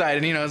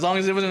suicide, and as long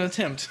as it was an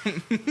attempt.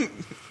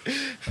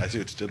 I see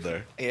what you did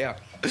there. Yeah.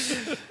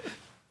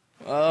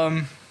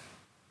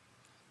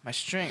 My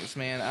strengths,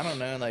 man. I don't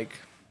know. Like,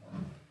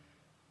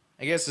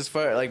 I guess as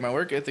far like my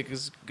work ethic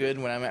is good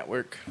when I'm at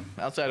work.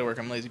 Outside of work,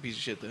 I'm a lazy piece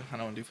of shit though. I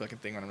don't want to do fucking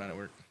thing when I'm not at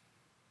work.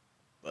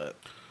 But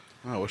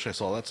I wish I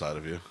saw that side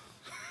of you.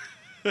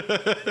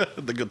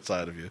 The good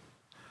side of you.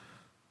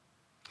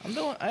 I'm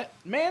doing,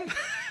 man.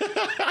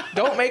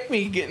 Don't make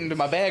me get into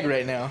my bag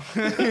right now.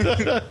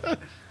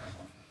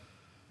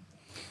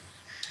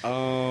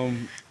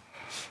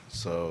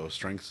 So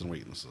strengths and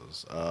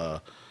weaknesses.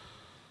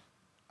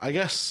 I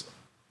guess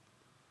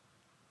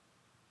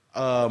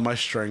my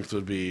strength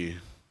would be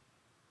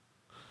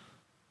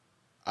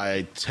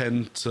I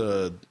tend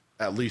to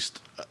at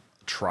least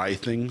try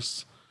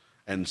things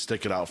and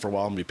stick it out for a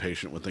while and be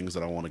patient with things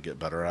that I want to get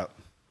better at.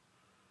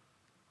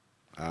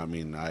 I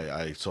mean,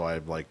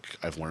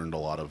 I've learned a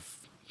lot of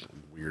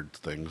weird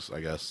things,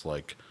 I guess.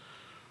 Like,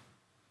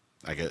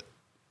 I get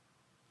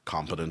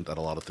competent at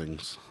a lot of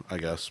things, I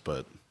guess,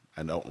 but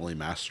I don't really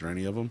master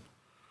any of them.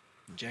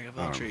 Jack of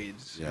all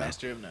trades, yeah.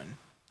 master of none.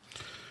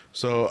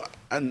 So,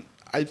 and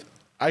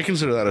I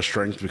consider that a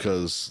strength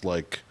because,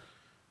 like,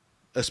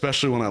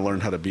 especially when I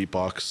learned how to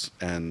beatbox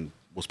and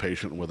was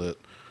patient with it,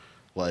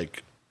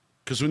 like,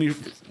 because when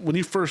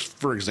you first,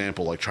 for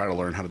example, like try to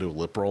learn how to do a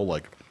lip roll,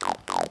 like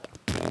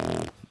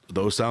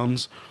those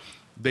sounds,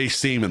 they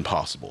seem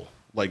impossible.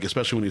 Like,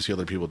 especially when you see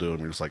other people do it, and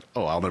you're just like,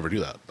 oh, I'll never do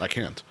that. I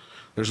can't.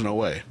 There's no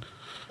way.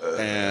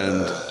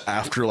 And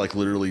after like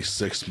literally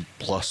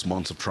 6+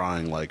 months of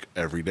trying like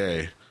every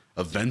day,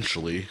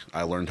 eventually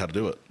I learned how to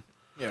do it.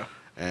 Yeah.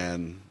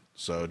 And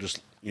so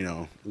just, you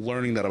know,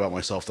 learning that about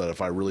myself, that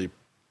if I really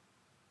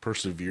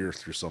persevere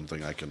through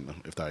something, I can,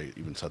 if I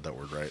even said that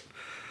word right.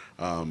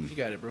 You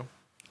got it, bro.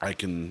 I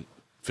can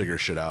figure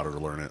shit out or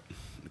learn it,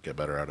 get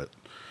better at it.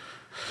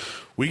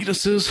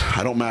 Weaknesses,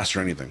 I don't master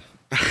anything.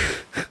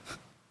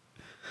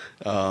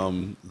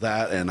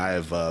 That, and I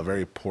have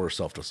very poor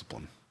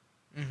self-discipline.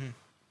 Mm-hmm.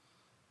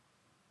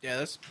 Yeah,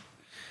 that's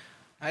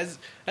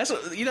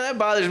what, you know, that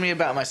bothers me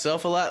about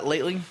myself a lot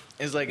lately,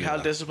 is like how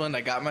disciplined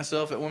I got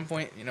myself at one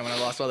point, you know, when I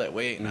lost all that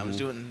weight and I was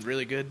doing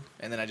really good,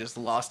 and then I just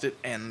lost it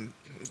and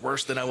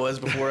worse than I was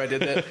before I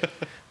did that.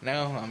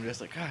 Now I'm just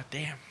like, God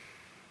damn.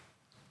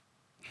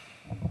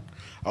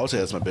 I would say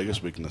that's my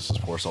biggest weakness, is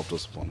poor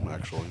self-discipline,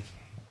 actually.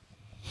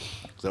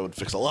 'Cause that would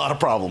fix a lot of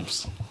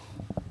problems.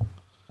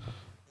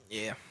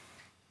 Yeah.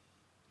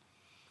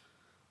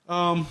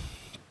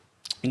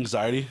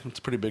 Anxiety, it's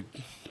a pretty big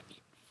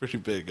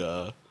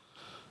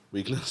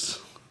weakness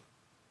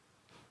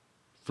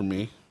for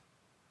me.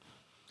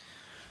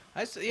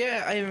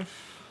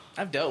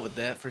 I've dealt with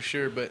that for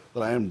sure, but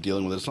I am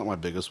dealing with it. It's not my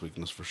biggest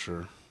weakness for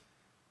sure.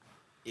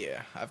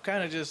 yeah, I've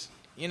kind of just,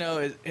 you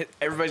know,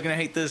 everybody's gonna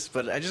hate this,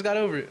 but I just got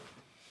over it.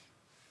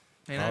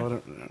 You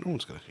know, No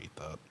one's gonna hate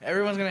that.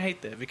 everyone's gonna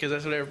hate that because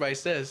that's what everybody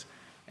says,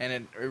 and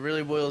it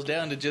really boils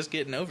down to just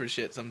getting over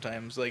shit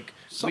sometimes. Like,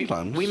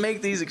 sometimes we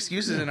make these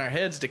excuses in our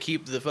heads to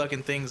keep the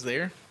fucking things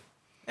there,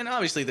 and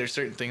obviously there's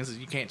certain things that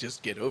you can't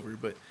just get over,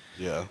 but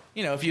yeah,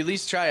 you know, if you at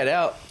least try it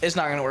out, it's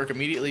not gonna work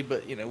immediately,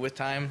 but you know, with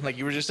time, like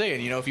you were just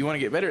saying, you know, if you want to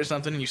get better at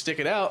something and you stick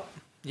it out,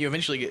 you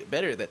eventually get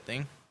better at that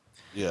thing.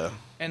 yeah.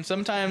 And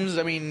sometimes,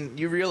 I mean,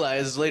 you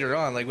realize later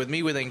on, like with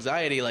me with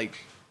anxiety, like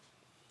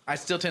I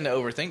still tend to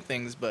overthink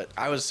things, but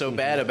I was so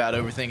bad about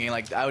overthinking,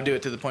 like I would do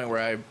it to the point where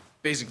I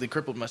basically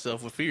crippled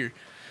myself with fear.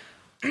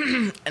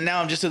 And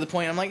now I'm just to the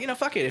point, I'm like, you know,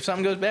 fuck it. If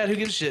something goes bad, who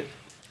gives a shit?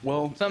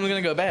 Well, Something's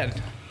gonna go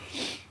bad.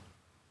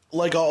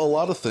 like a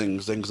lot of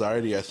things,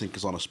 anxiety, I think,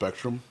 is on a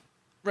spectrum.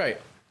 Right.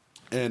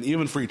 And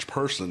even for each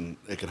person,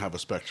 it can have a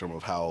spectrum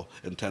of how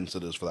intense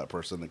it is for that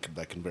person.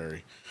 That can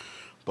vary.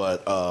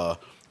 But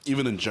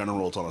even in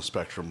general, it's on a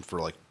spectrum for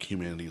like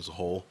humanity as a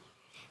whole.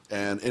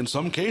 And in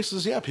some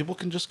cases, yeah, people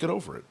can just get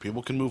over it.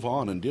 People can move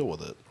on and deal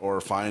with it, or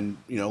find,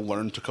 you know,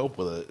 learn to cope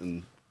with it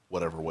in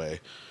whatever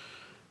way.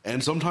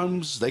 And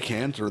sometimes they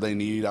can't, or they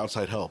need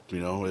outside help. You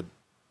know,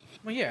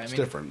 Well, yeah, it's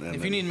different. And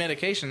if you need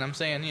medication, I'm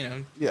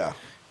saying, yeah,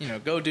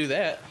 go do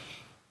that.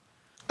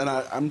 and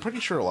I'm pretty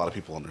sure a lot of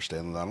people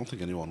understand that. I don't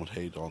think anyone would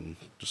hate on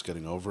just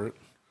getting over it.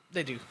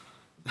 They do.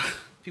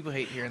 People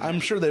hate hearing that. I'm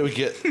sure they would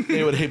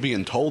hate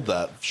being told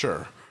that.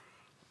 Sure.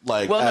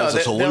 Like, Well, no, as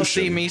a solution. they'll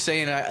see me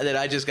saying that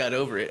I just got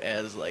over it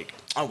as like,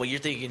 oh, well, you're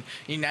thinking,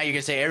 now you're going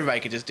to say everybody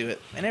could just do it.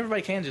 And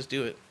everybody can just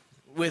do it.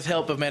 With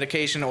help of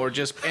medication or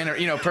just,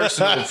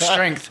 personal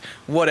strength,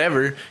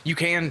 whatever, you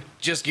can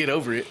just get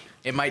over it.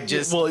 It might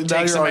just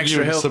take some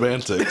extra help.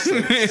 Semantics.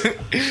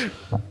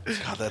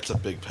 God, that's a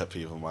big pet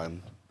peeve of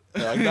mine.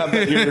 Not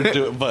that you're going to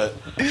do it, but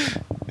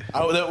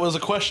that was a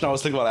question I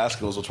was thinking about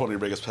asking. Was, what's one of your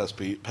biggest pet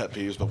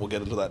peeves? But we'll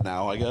get into that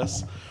now, I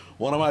guess.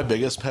 One of my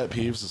biggest pet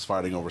peeves is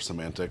fighting over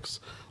semantics.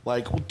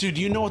 Like, well, dude,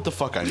 you know what the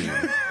fuck I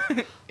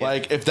mean.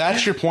 Like, if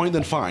that's your point,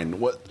 then fine.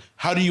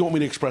 How do you want me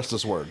to express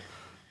this word?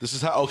 This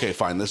is how. Okay,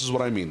 fine. This is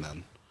what I mean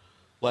then.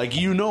 Like,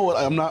 you know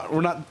what?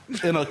 We're not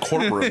in a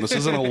courtroom. This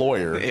isn't a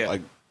lawyer. Yeah.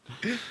 Like,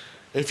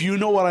 if you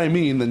know what I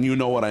mean, then you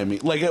know what I mean.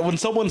 Like, when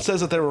someone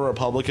says that they're a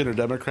Republican or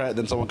Democrat,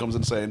 then someone comes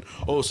in saying,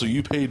 "Oh, so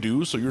you pay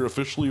dues, so you're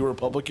officially a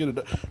Republican?"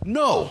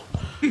 No.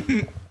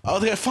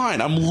 Okay, fine.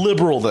 I'm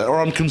liberal then,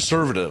 or I'm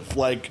conservative.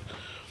 Like,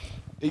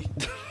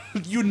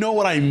 you know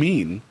what I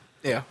mean.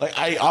 Yeah. Like,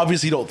 I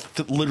obviously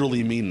don't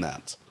literally mean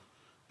that.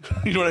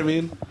 You know what I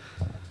mean?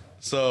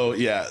 So,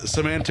 yeah,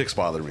 semantics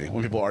bother me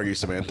when people argue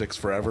semantics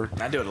forever.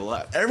 I do it a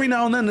lot. Every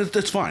now and then,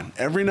 it's fine.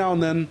 Every now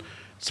and then,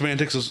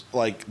 semantics is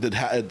like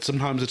that.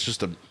 Sometimes it's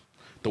just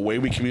the way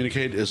we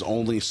communicate is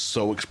only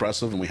so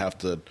expressive, and we have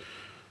to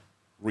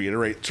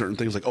reiterate certain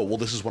things like, oh, well,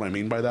 this is what I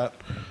mean by that.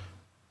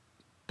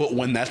 But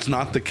when that's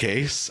not the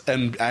case,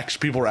 and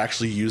people are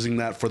actually using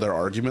that for their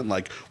argument,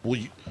 like,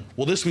 well,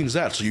 this means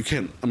that, so you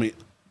can't. I mean,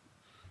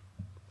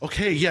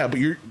 okay, yeah, but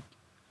you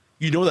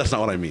know that's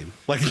not what I mean.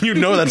 Like, you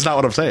know that's not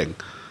what I'm saying.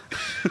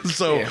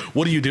 So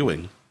what are you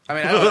doing? I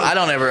mean, I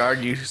don't ever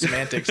argue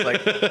semantics.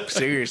 Like,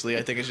 seriously,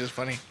 I think it's just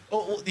funny.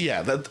 Oh, well,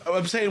 yeah,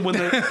 I'm saying when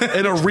they're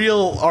in a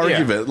real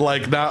argument,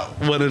 like not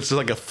when it's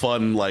like a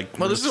fun, like.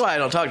 Well, this is why I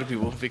don't talk to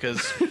people,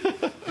 because.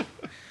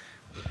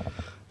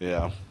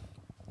 Yeah.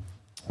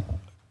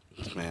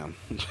 Man.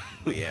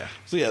 Yeah.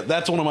 So yeah,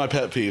 that's one of my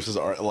pet peeves is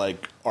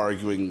like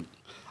arguing.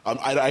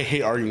 I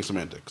hate arguing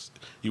semantics.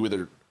 You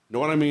either know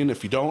what I mean.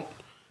 If you don't,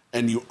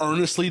 and you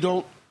earnestly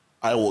don't,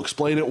 I will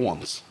explain it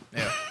once.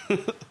 Yeah.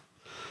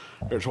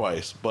 Or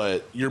twice,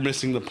 but you're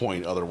missing the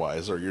point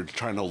otherwise, or you're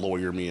trying to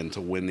lawyer me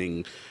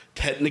into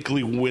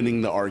technically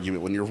winning the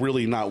argument when you're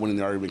really not winning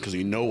the argument because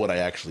you know what I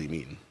actually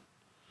mean.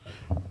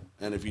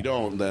 And if you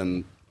don't,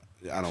 then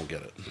I don't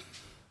get it.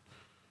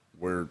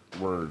 We're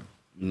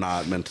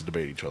not meant to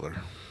debate each other.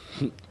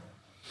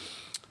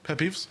 Pet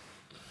peeves?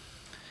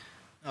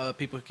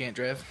 People who can't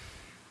drive.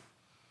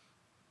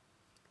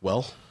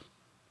 Well.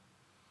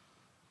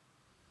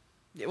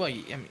 Yeah, well, I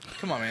mean,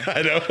 come on, man.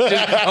 I know.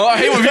 I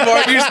hate when people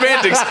argue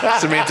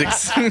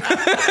semantics.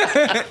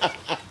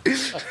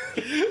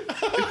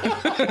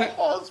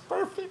 Oh, it's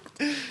perfect.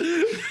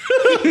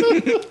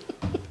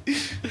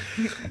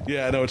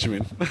 Yeah, I know what you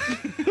mean.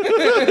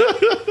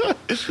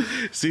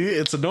 See,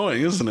 it's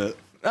annoying, isn't it?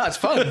 No, it's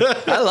fun.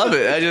 I love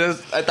it.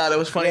 I thought it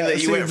was funny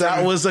that you went.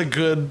 That was a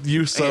good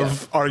use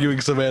of arguing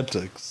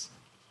semantics.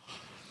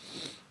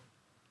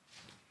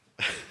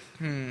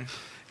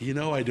 You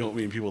know, I don't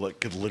mean people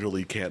that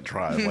literally can't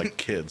drive, like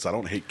kids. I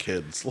don't hate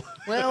kids.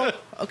 Well,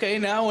 okay,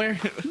 now we're.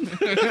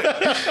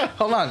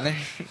 Hold on there.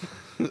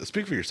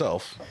 Speak for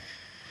yourself.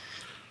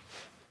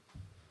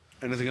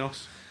 Anything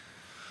else?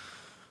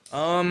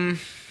 When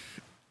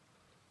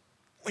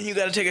you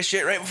got to take a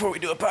shit right before we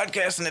do a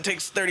podcast and it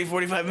takes 30,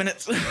 45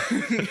 minutes.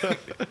 That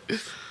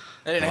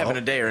didn't happen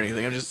today or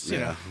anything. I'm just, you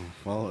know.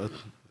 Well,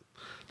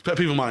 it's pet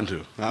peeve of mine,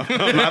 too.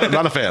 I'm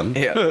not a fan.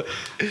 Yeah.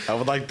 I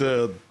would like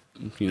to,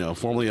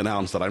 formally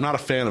announce that I'm not a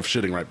fan of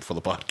shitting right before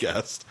the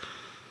podcast.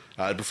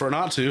 I'd prefer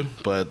not to,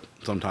 but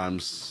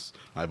sometimes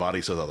my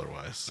body says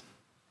otherwise.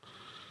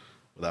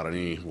 Without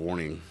any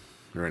warning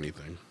or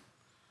anything.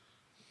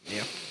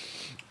 Yeah.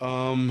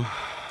 I'm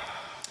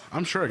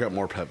sure I got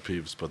more pet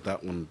peeves, but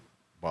that one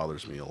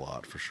bothers me a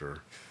lot for sure.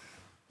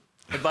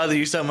 It bothered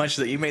you so much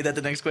that you made that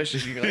the next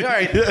question. You're like, all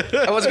right,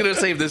 I was going to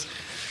save this.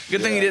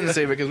 Good thing you didn't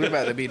save it because we're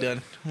about to be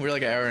done. We're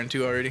like an hour and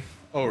 2 already.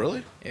 Oh,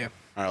 really? Yeah.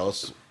 All right,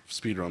 let's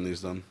speed run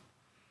these then.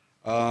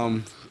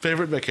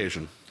 Favorite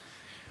vacation?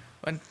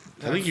 I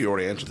think you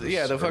already answered this.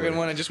 Yeah, the fucking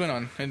one I just went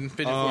on in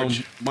Pigeon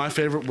Forge. My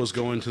favorite was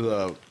going to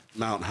the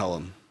Mount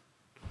Helen.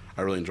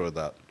 I really enjoyed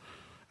that.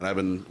 And I've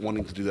been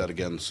wanting to do that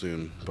again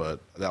soon,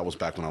 but that was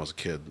back when I was a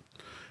kid.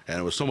 And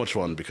it was so much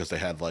fun because they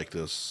had like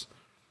this,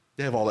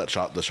 they have all that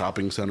the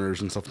shopping centers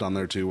and stuff down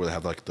there too, where they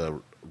have like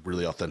the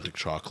really authentic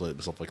chocolate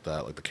and stuff like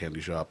that, like the candy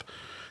shop.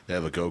 They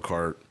have a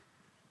go-kart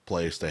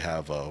place. They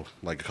have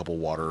like a couple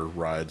water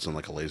rides and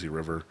like a lazy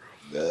river.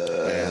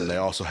 And they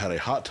also had a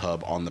hot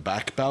tub on the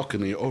back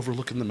balcony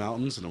overlooking the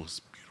mountains, and it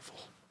was beautiful.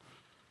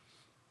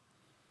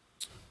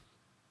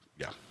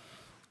 Yeah.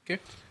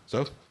 Okay.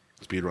 So,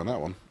 speed run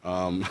that one.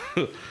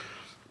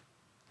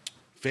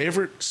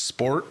 Favorite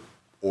sport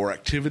or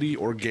activity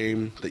or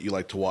game that you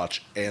like to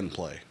watch and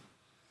play?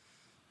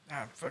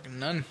 Fucking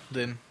none,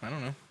 then. I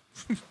don't know.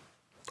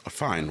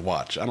 Fine,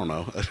 watch. I don't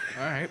know.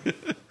 All right.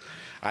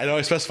 I know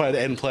I specified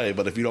and play,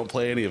 but if you don't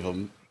play any of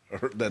them,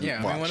 then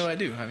yeah, watch. I mean, what do I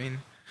do? I mean,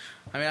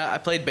 I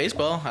played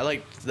baseball. I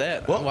liked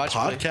that. Well, I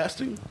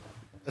podcasting?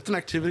 That's an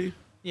activity.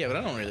 Yeah, but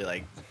I don't really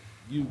like.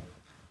 You.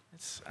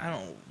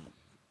 I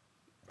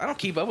don't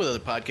keep up with other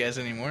podcasts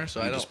anymore,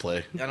 so I don't just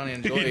play. I don't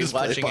enjoy just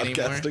watching play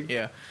anymore. podcasting?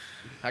 Yeah,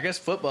 I guess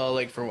football,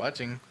 like for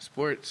watching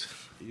sports.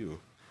 You.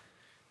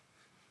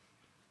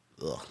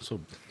 Ugh, so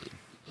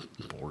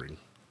boring.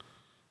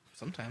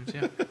 Sometimes,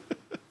 yeah.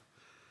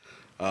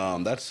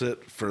 That's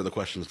it for the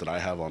questions that I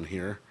have on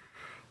here.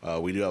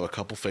 We do have a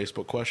couple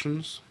Facebook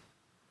questions.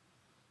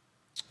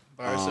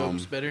 Bar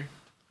soap's better.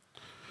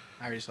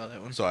 I already saw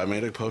that one. So I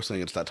made a post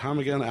saying it's that time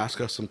again. Ask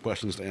us some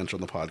questions to answer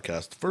on the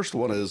podcast. The first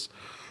one is,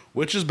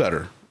 which is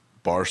better,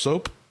 bar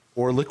soap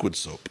or liquid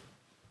soap?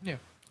 Yeah.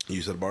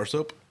 You said bar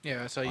soap?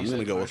 Yeah, I saw you. I'm said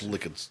going to go bar with soap.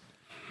 liquids.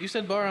 You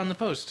said bar on the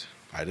post.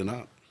 I did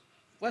not.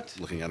 What?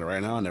 Looking at it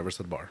right now, I never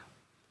said bar.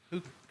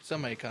 Who?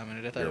 Somebody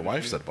commented. I thought Your it was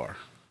wife you. said bar.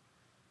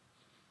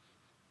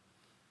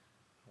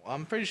 Well,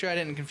 I'm pretty sure I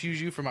didn't confuse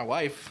you for my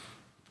wife.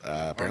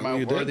 Apparently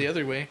you did. Or the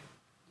other way.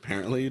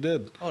 Apparently you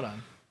did. Hold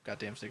on.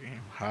 Goddamn sticker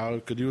here. How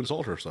could you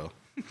insult her so?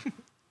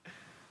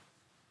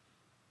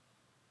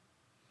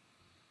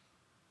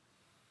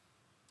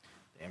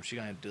 Damn, she's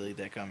gonna delete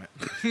that comment.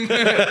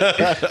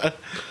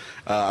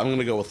 I'm going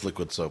to go with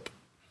liquid soap.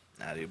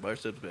 Nah, dude, bar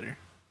soap's better.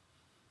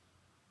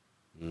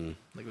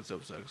 Liquid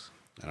soap sucks.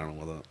 I don't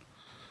know about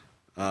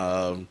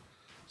that.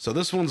 So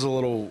this one's a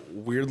little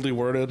weirdly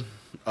worded.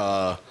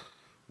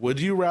 Would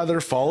you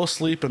rather fall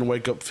asleep and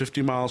wake up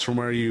 50 miles from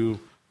where you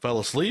fell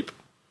asleep,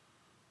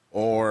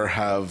 or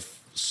have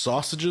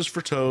sausages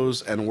for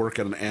toes and work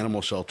at an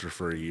animal shelter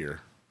for a year?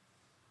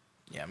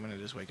 Yeah, I'm gonna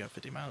just wake up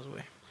 50 miles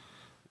away.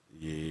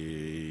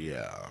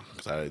 Yeah,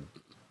 because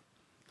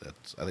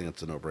I think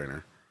it's a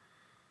no-brainer.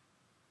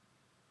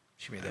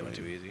 She made that one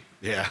too easy.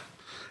 Yeah,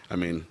 I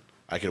mean,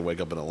 I could wake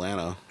up in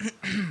Atlanta.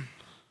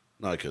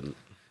 No, I couldn't.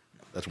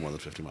 That's more than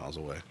 50 miles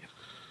away.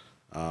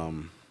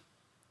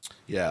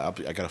 Yeah,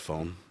 I got a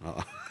phone.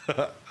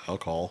 I'll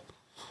call.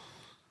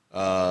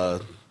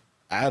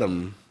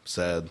 Adam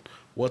said,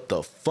 "What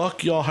the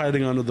fuck y'all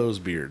hiding under those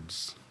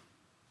beards?"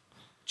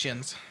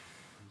 Chins.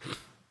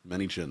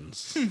 Many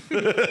chins.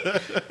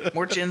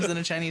 More chins than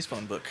a Chinese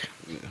phone book.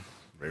 Yeah,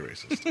 very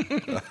racist.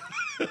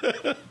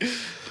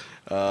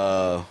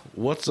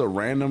 What's a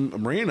random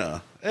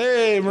Marina?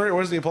 Hey, Marina,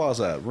 where's the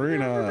applause at?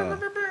 Marina.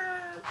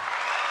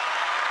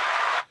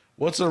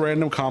 What's a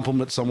random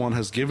compliment someone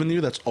has given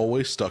you that's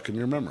always stuck in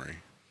your memory?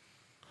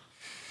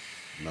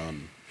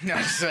 None.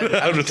 I'm just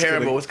terrible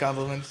kidding. with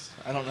compliments.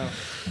 I don't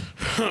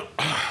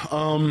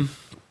know.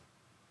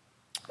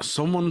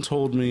 Someone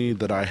told me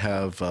that I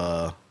have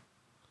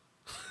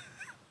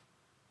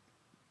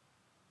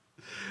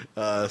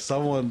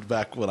someone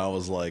back when I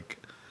was like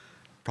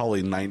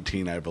probably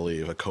 19, I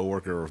believe, a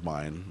coworker of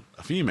mine,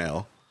 a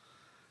female,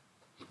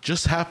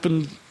 just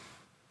happened.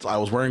 I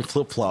was wearing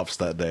flip-flops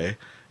that day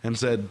and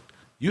said,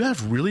 "You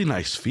have really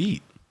nice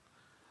feet."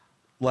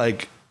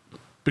 Like,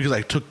 because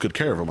I took good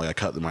care of them. Like, I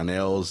cut my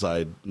nails.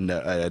 I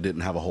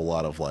didn't have a whole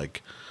lot of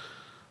like.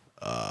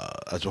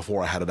 As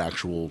before, I had an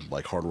actual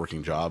like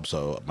hardworking job,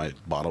 so my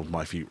bottom of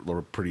my feet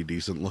were pretty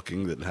decent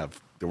looking.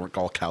 They weren't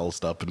all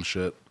calloused up and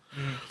shit.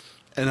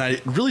 And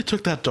I really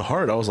took that to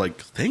heart. I was like,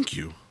 "Thank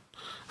you."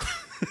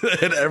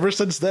 And ever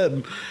since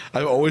then,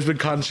 I've always been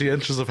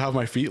conscientious of how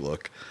my feet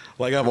look.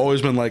 Like, I've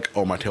always been like,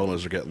 "Oh, my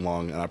toenails are getting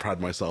long," and I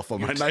pride myself on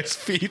my nice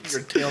feet.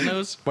 Your tail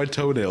nose? My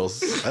toenails.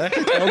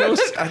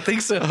 Toenails? I think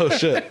so. Oh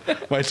shit!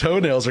 My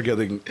toenails are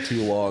getting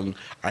too long.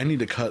 I need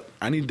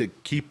to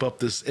keep up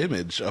this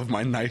image of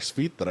my nice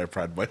feet that I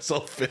pride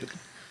myself in.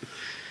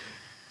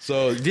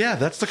 So yeah,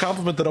 that's the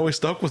compliment that always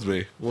stuck with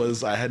me.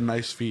 Was I had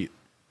nice feet.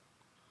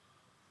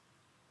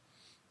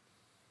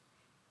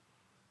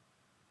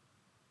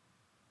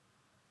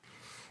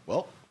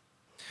 Well,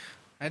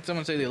 I had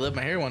someone say they loved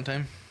my hair one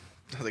time.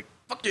 I was like,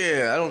 fuck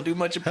yeah, I don't do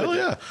much of hell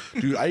yeah,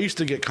 dude! I used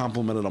to get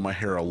complimented on my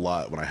hair a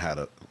lot when I had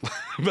it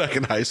back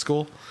in high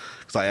school,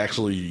 because I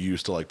actually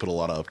used to like put a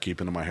lot of upkeep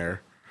into my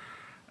hair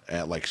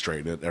and like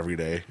straighten it every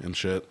day and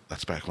shit.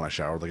 That's back when I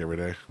showered like every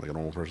day, like a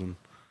normal person.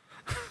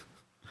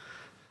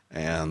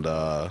 And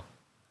man,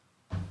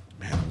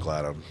 I'm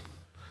glad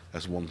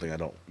that's one thing I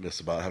don't miss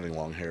about having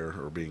long hair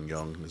or being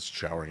young, is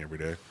showering every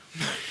day.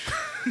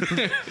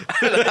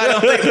 I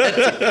don't think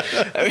that's.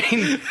 I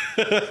mean,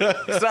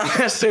 it's not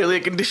necessarily a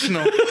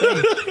conditional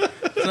thing.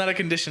 It's not a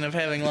condition of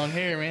having long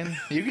hair, man.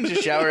 You can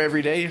just shower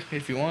every day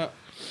if you want.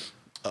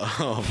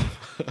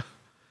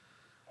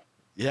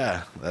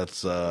 Yeah,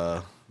 that's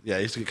yeah. I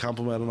used to get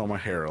complimented on my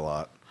hair a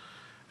lot,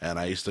 and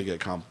I used to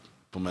get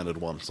complimented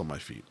once on my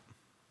feet.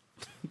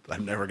 I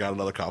never got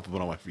another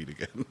compliment on my feet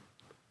again.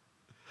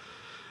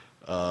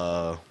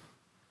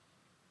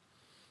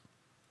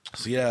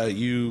 So yeah,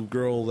 you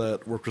girl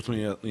that worked with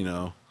me at,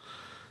 it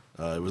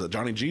was at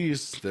Johnny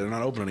G's. They're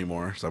not open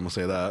anymore, so I'm gonna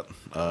say that.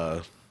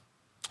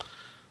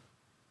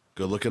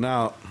 Good looking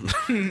out.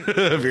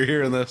 If you're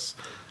hearing this,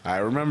 I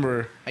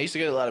remember. I used to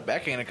get a lot of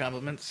backhanded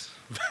compliments.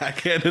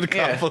 Backhanded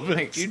Yeah, compliments.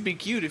 like, you'd be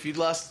cute if you'd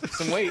lost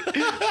some weight. All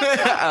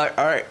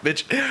right,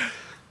 bitch.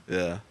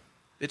 Yeah,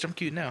 Bitch, I'm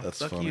cute now. that's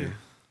Fuck funny. you.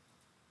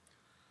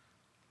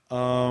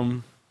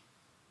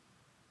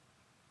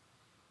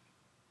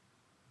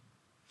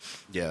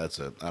 Yeah, that's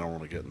it. I don't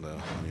want to get into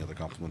any other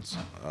compliments.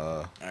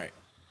 All right.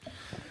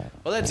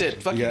 Well, that's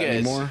it. Fuck you, got guys.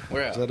 any more?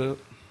 We're Is out. that it?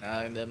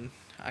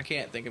 I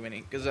can't think of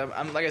any because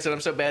I'm like I said, I'm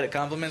so bad at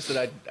compliments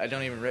that I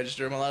don't even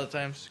register them a lot of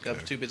times. 'Cause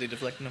I'm too busy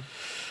deflecting them.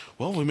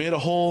 Well, we made a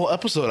whole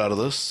episode out of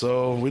this,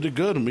 so we did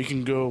good, and we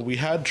can go. We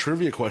had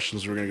trivia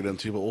questions we were gonna get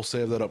into, but we'll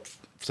save that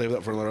for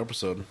another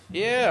episode.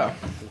 Yeah.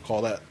 We'll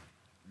call that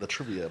the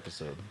trivia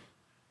episode.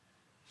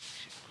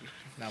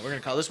 Now we're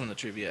gonna call this one the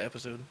trivia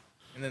episode,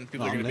 and then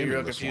people No, are I'm gonna be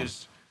real naming this one.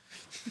 confused.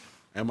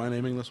 Am I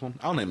naming this one?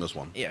 I'll name this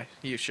one. Yeah,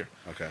 you sure.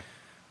 Okay.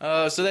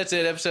 So that's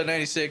it. Episode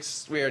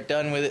 96. We are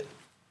done with it.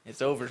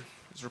 It's over.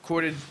 It's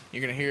recorded.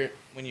 You're gonna hear it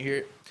when you hear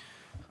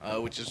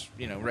it, which is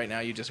right now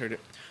you just heard it.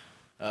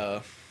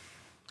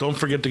 Don't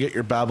forget to get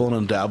your Babblin'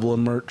 and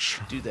Dabblin' merch.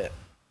 Do that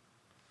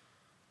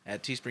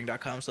at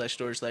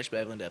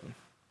teespring.com/store/babblin'.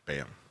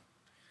 Bam.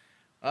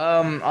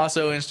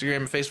 Also Instagram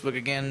and Facebook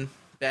again.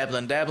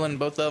 Babblin' Dabblin',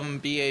 both of them.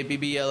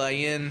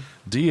 BABBLIN.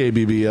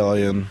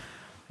 DABBLIN.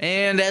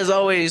 And as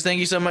always, thank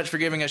you so much for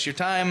giving us your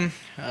time.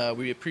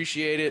 We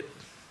appreciate it.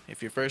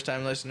 If you're a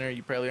first-time listener,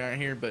 you probably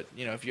aren't here, but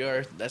if you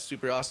are, that's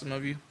super awesome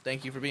of you.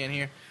 Thank you for being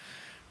here.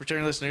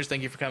 returning listeners,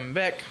 thank you for coming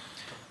back.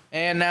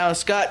 And now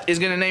Scott is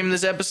going to name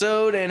this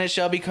episode, and it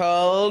shall be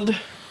called...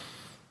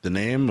 The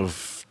name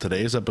of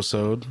today's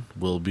episode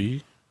will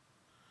be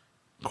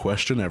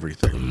Question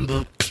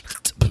Everything.